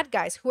to the bad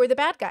guys. Who are the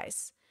bad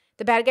guys?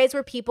 The bad guys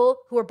were people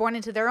who were born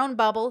into their own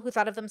bubble, who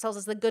thought of themselves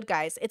as the good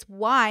guys. It's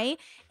why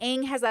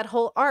Aang has that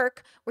whole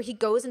arc where he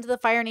goes into the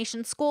Fire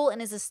Nation school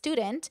and is a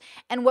student.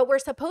 And what we're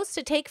supposed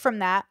to take from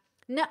that,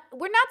 no,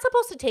 we're not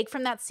supposed to take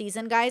from that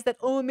season, guys, that,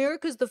 oh,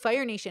 America's the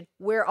Fire Nation.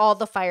 We're all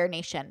the Fire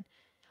Nation.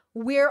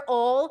 We're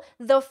all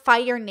the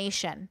Fire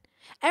Nation.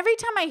 Every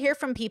time I hear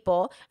from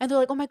people and they're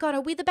like, oh my God,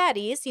 are we the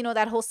baddies? You know,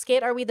 that whole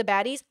skit, are we the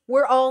baddies?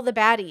 We're all the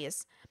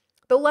baddies.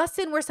 The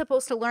lesson we're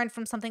supposed to learn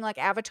from something like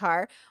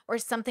Avatar or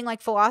something like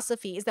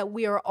philosophy is that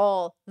we are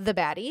all the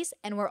baddies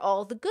and we're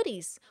all the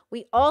goodies.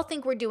 We all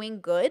think we're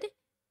doing good,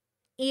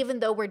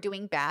 even though we're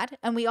doing bad.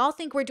 And we all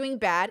think we're doing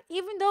bad,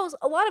 even though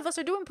a lot of us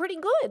are doing pretty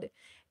good.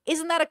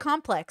 Isn't that a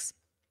complex?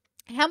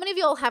 How many of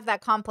y'all have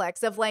that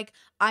complex of like,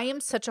 I am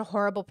such a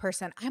horrible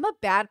person. I'm a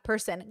bad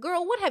person.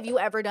 Girl, what have you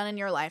ever done in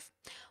your life?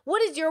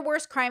 What is your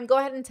worst crime? Go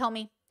ahead and tell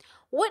me.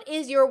 What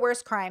is your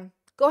worst crime?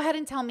 Go ahead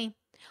and tell me.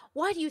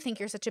 Why do you think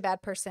you're such a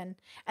bad person?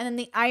 And then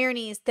the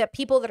irony is that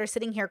people that are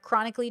sitting here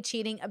chronically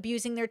cheating,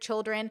 abusing their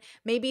children,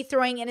 maybe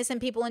throwing innocent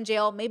people in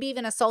jail, maybe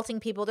even assaulting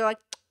people, they're like,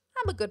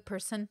 I'm a good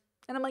person.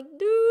 And I'm like,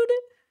 dude,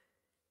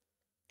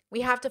 we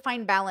have to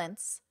find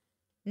balance.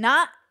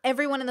 Not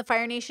everyone in the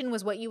Fire Nation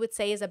was what you would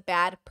say is a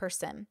bad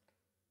person,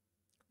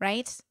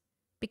 right?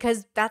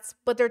 Because that's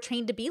what they're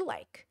trained to be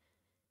like.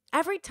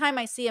 Every time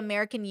I see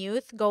American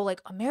youth go like,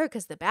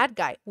 America's the bad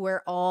guy,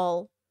 we're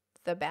all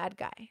the bad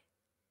guy.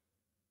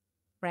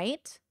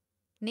 Right?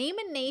 Name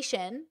a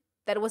nation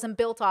that wasn't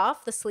built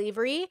off the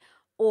slavery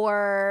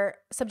or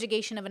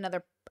subjugation of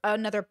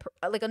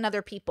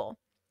another people,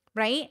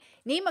 right?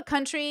 Name a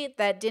country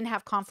that didn't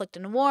have conflict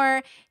and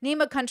war.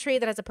 Name a country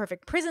that has a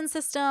perfect prison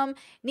system.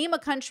 Name a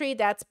country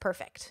that's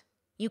perfect.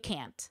 You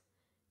can't.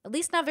 At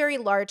least not very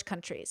large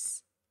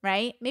countries,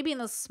 right? Maybe in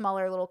those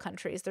smaller little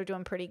countries, they're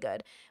doing pretty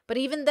good. But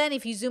even then,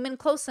 if you zoom in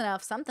close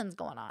enough, something's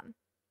going on.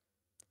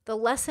 The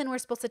lesson we're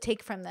supposed to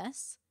take from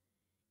this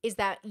is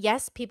that,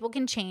 yes, people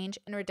can change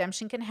and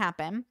redemption can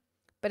happen,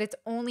 but it's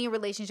only a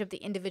relationship the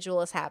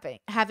individual is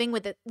having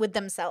with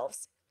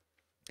themselves.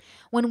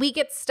 When we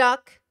get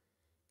stuck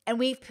and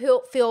we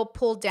feel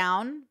pulled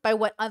down by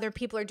what other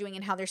people are doing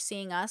and how they're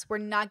seeing us, we're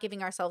not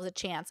giving ourselves a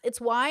chance. It's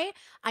why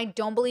I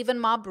don't believe in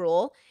mob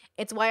rule.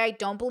 It's why I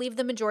don't believe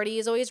the majority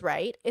is always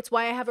right. It's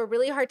why I have a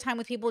really hard time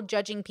with people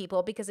judging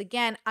people because,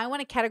 again, I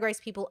want to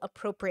categorize people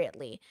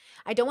appropriately.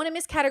 I don't want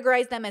to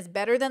miscategorize them as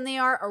better than they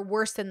are or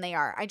worse than they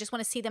are. I just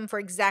want to see them for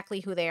exactly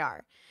who they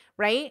are,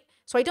 right?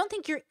 So I don't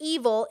think you're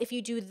evil if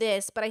you do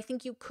this, but I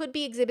think you could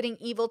be exhibiting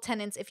evil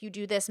tenets if you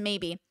do this,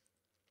 maybe.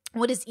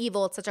 What is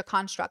evil? It's such a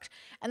construct.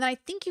 And then I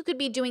think you could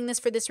be doing this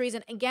for this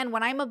reason. Again,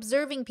 when I'm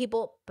observing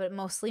people, but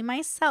mostly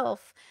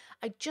myself,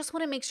 I just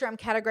want to make sure I'm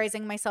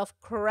categorizing myself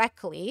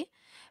correctly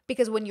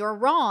because when you're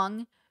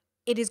wrong,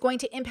 it is going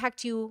to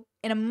impact you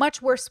in a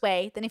much worse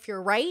way than if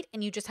you're right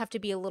and you just have to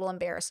be a little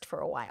embarrassed for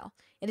a while.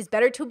 It is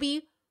better to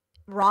be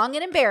wrong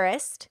and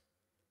embarrassed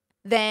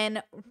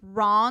than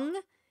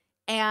wrong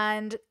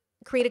and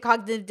create a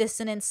cognitive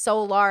dissonance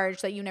so large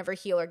that you never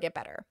heal or get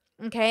better.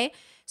 Okay?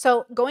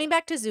 So going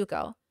back to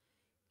Zuko,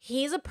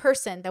 he's a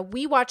person that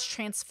we watched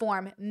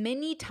transform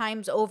many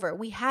times over.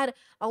 We had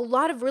a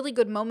lot of really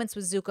good moments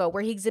with Zuko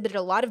where he exhibited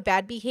a lot of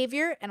bad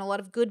behavior and a lot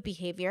of good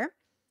behavior.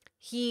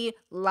 He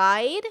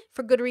lied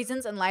for good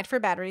reasons and lied for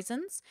bad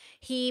reasons.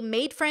 He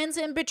made friends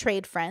and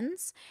betrayed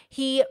friends.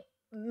 He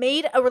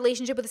made a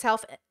relationship with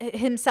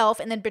himself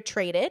and then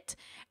betrayed it.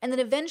 And then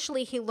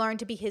eventually he learned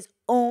to be his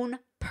own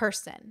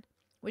person,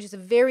 which is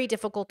very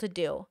difficult to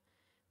do,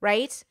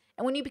 right?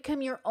 And when you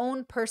become your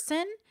own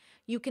person,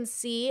 you can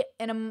see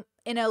in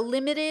a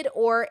limited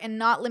or in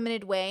not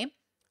limited way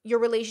your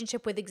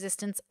relationship with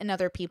existence and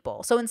other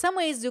people. So in some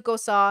ways, Zuko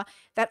saw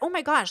that, oh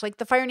my gosh, like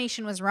the Fire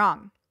Nation was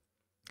wrong.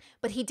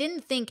 But he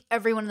didn't think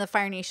everyone in the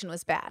Fire Nation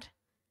was bad.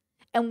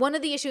 And one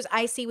of the issues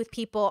I see with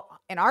people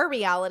in our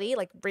reality,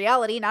 like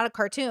reality, not a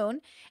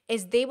cartoon,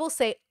 is they will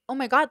say, oh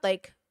my God,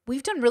 like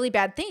we've done really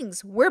bad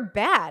things. We're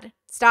bad.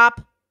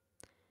 Stop.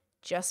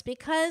 Just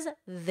because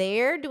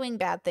they're doing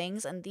bad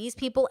things and these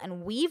people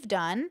and we've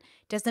done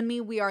doesn't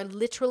mean we are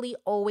literally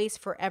always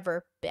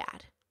forever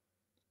bad.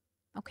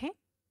 Okay?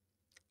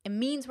 It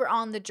means we're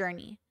on the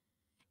journey.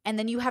 And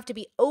then you have to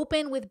be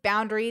open with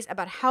boundaries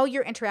about how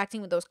you're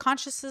interacting with those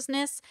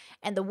consciousness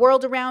and the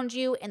world around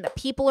you and the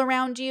people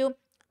around you,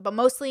 but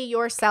mostly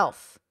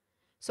yourself.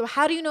 So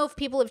how do you know if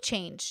people have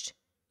changed?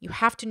 You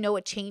have to know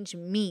what change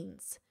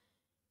means.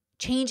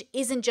 Change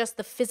isn't just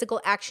the physical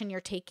action you're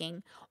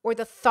taking or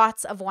the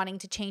thoughts of wanting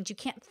to change. You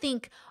can't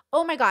think,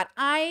 oh my God,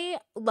 I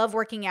love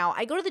working out.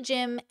 I go to the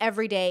gym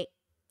every day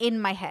in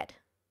my head.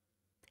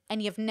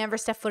 And you've never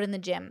stepped foot in the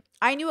gym.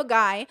 I knew a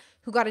guy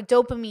who got a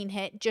dopamine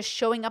hit just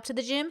showing up to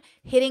the gym,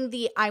 hitting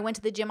the I went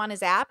to the gym on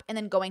his app, and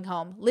then going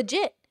home.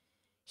 Legit.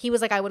 He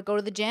was like, I would go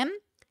to the gym,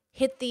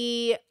 hit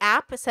the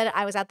app, said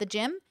I was at the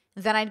gym,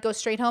 then I'd go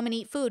straight home and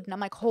eat food. And I'm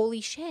like,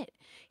 holy shit.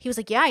 He was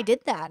like, yeah, I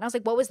did that. And I was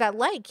like, what was that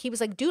like? He was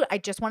like, dude, I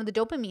just wanted the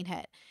dopamine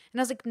hit. And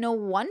I was like, no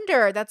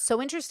wonder. That's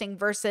so interesting.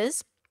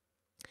 Versus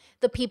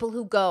the people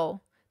who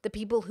go, the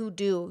people who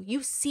do.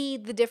 You see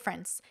the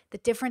difference. The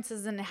difference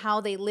is in how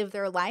they live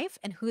their life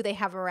and who they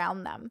have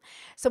around them.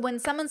 So when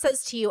someone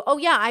says to you, oh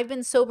yeah, I've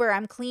been sober,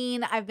 I'm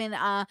clean, I've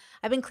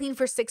been clean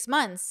for 6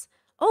 months.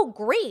 Oh,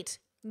 great.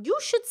 You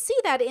should see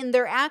that in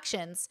their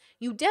actions.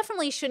 You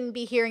definitely shouldn't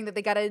be hearing that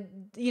they got a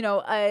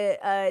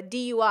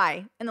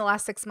DUI in the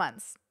last 6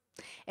 months.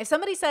 If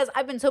somebody says,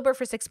 I've been sober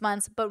for 6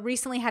 months, but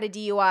recently had a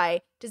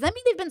DUI, does that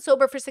mean they've been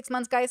sober for 6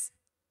 months, guys?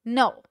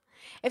 No.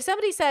 If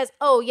somebody says,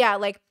 oh yeah,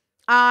 like,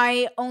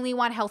 I only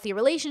want healthy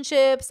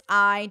relationships,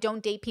 I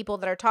don't date people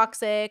that are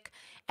toxic,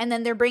 and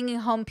then they're bringing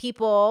home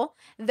people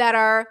that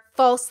are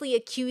falsely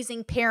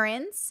accusing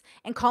parents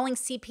and calling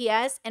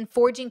CPS and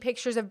forging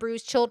pictures of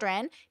bruised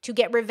children to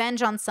get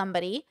revenge on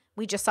somebody.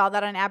 We just saw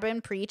that on Abba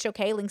and Preach,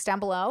 okay? Links down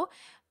below.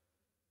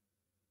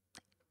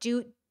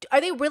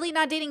 Are they really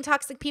not dating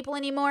toxic people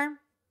anymore?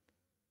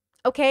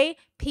 Okay?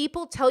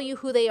 People tell you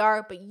who they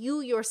are, but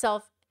you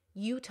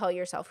tell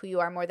yourself who you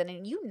are more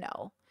than you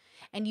know.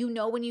 And you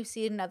know when you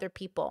see it in other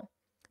people.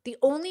 The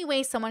only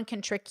way someone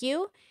can trick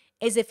you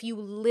is if you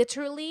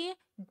literally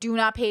do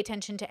not pay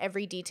attention to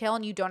every detail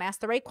and you don't ask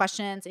the right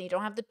questions and you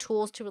don't have the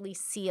tools to really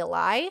see a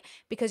lie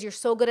because you're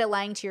so good at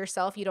lying to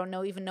yourself, you don't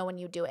even know when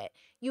you do it.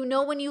 You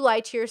know when you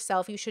lie to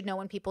yourself, you should know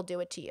when people do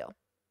it to you.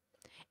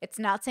 It's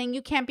not saying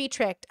you can't be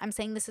tricked. I'm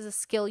saying this is a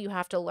skill you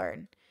have to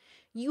learn.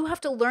 You have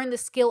to learn the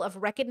skill of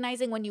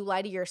recognizing when you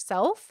lie to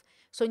yourself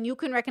so you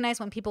can recognize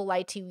when people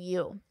lie to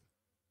you.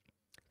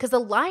 Because a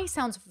lie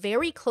sounds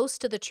very close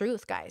to the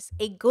truth, guys.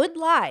 A good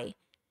lie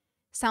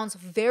sounds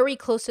very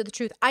close to the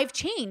truth. I've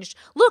changed.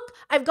 Look,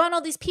 I've gotten all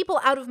these people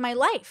out of my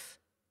life.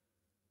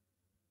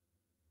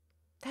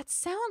 That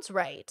sounds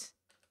right.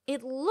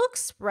 It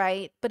looks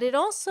right, but it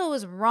also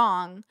is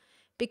wrong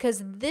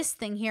because this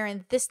thing here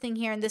and this thing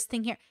here and this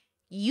thing here,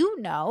 you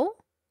know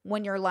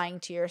when you're lying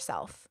to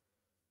yourself,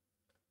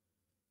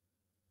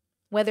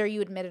 whether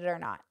you admit it or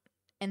not.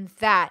 And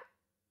that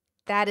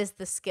is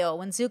the skill.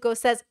 When Zuko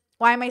says,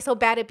 why am I so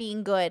bad at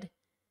being good?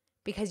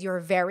 Because you're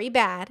very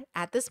bad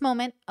at this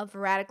moment of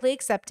radically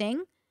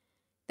accepting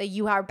that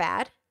you are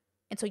bad.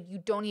 And so you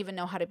don't even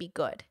know how to be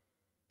good.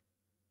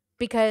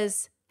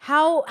 Because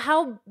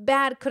how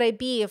bad could I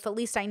be if at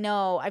least I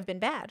know I've been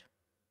bad?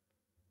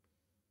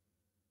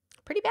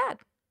 Pretty bad,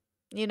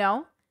 you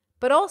know?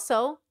 But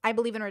also, I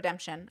believe in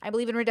redemption. I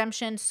believe in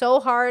redemption so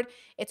hard.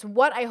 It's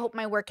what I hope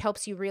my work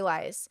helps you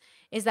realize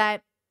is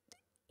that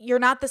you're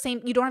not the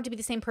same. You don't have to be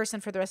the same person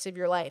for the rest of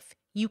your life.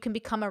 You can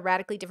become a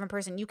radically different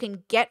person. You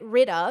can get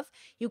rid of,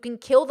 you can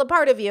kill the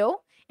part of you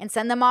and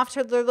send them off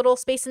to their little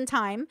space and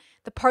time,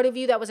 the part of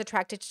you that was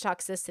attracted to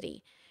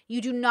toxicity. You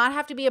do not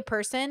have to be a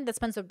person that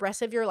spends the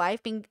rest of your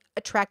life being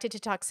attracted to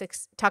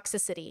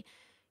toxicity.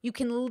 You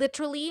can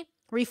literally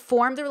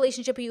reform the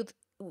relationship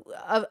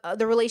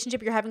the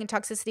relationship you're having in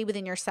toxicity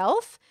within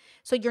yourself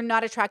so you're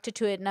not attracted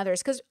to it in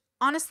others. Because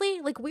honestly,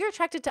 like we're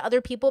attracted to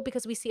other people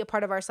because we see a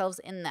part of ourselves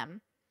in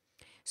them.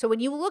 So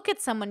when you look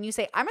at someone, you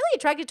say, I'm really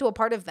attracted to a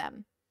part of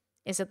them.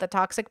 Is it the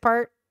toxic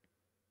part?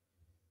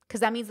 Because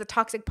that means the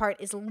toxic part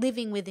is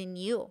living within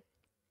you.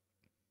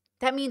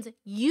 That means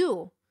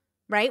you,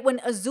 right? When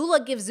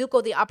Azula gives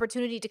Zuko the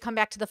opportunity to come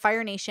back to the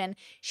Fire Nation,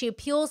 she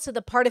appeals to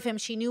the part of him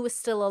she knew was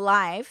still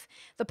alive,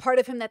 the part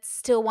of him that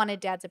still wanted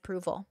Dad's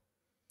approval.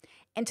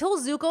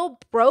 Until Zuko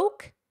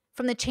broke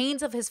from the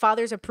chains of his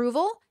father's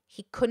approval,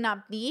 he could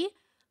not be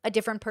a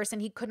different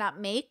person. He could not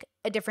make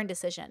a different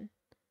decision.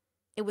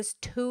 It was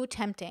too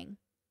tempting.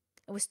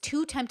 It was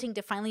too tempting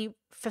to finally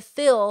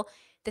fulfill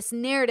this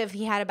narrative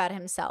he had about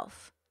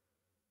himself.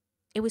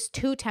 It was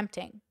too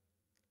tempting.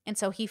 And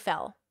so he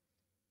fell.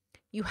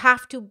 You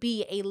have to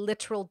be a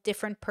literal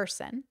different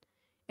person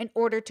in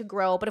order to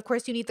grow. But of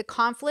course, you need the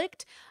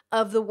conflict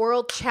of the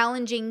world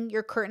challenging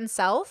your current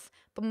self,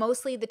 but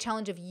mostly the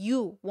challenge of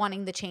you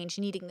wanting the change,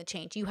 needing the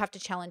change. You have to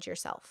challenge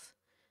yourself.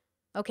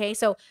 Okay,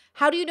 so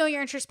how do you know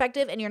you're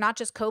introspective and you're not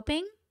just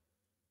coping?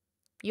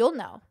 You'll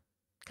know.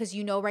 Because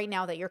you know right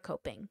now that you're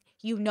coping.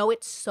 You know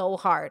it's so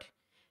hard.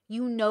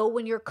 You know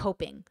when you're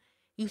coping.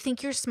 You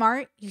think you're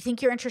smart, you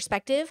think you're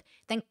introspective,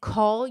 then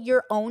call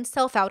your own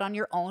self out on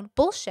your own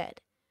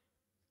bullshit.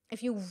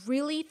 If you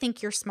really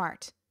think you're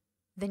smart,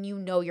 then you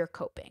know you're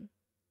coping.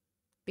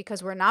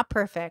 Because we're not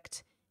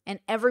perfect And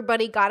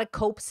everybody got to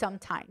cope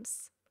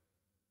sometimes.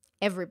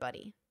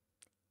 Everybody.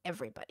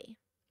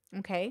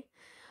 Okay?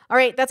 All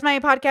right, that's my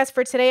podcast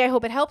for today. I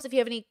hope it helps. If you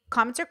have any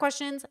comments or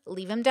questions,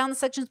 leave them down in the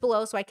sections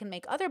below so I can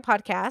make other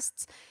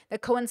podcasts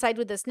that coincide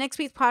with this next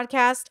week's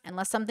podcast,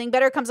 unless something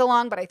better comes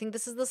along, but I think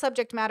this is the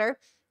subject matter.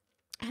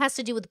 It has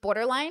to do with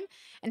borderline.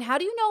 And how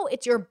do you know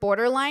it's your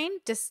borderline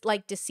just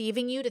like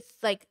deceiving you to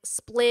like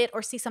split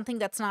or see something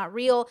that's not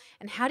real?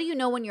 And how do you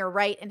know when you're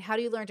right? And how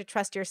do you learn to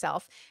trust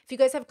yourself? If you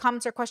guys have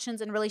comments or questions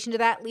in relation to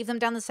that, leave them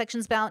down in the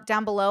sections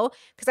down below,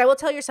 because I will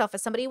tell yourself,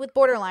 as somebody with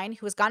borderline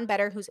who has gotten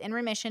better, who's in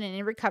remission and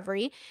in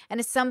recovery,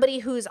 and as somebody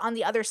who's on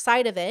the other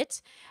side of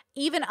it,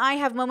 even I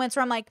have moments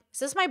where I'm like, is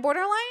this my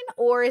borderline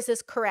or is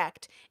this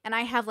correct? And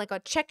I have like a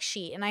check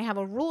sheet and I have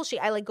a rule sheet.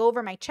 I like go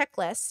over my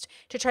checklist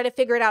to try to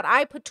figure it out.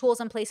 I put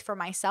tools in place for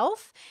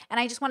myself, and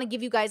I just want to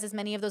give you guys as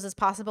many of those as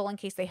possible in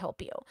case they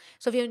help you.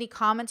 So if you have any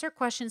comments or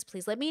questions,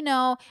 please let me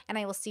know, and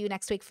I will see you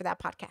next week for that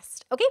podcast.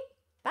 Okay,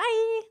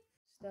 bye.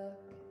 Stuck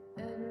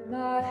in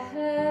my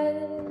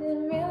head,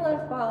 in real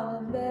life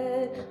I'm in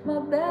bed, my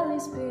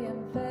belly's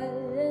being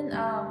fed and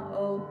I'm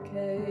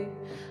okay,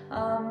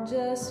 I'm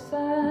just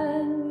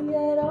fine,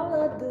 yet all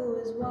I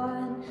do is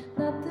whine,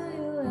 not to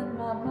you in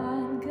my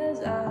mind,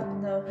 cause I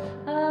know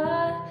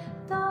I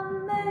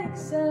don't make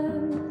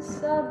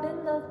sense, I've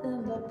been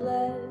nothing but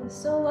blessed,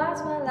 so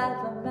why's my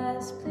life a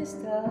mess, please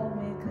tell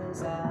me,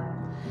 cause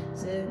I'm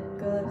sick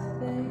of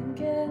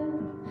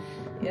thinking,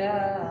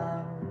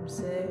 yeah, I'm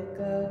sick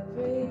of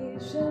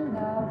reaching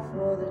out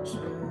for the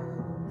truth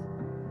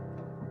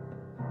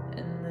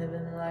and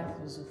living life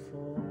as a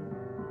fool.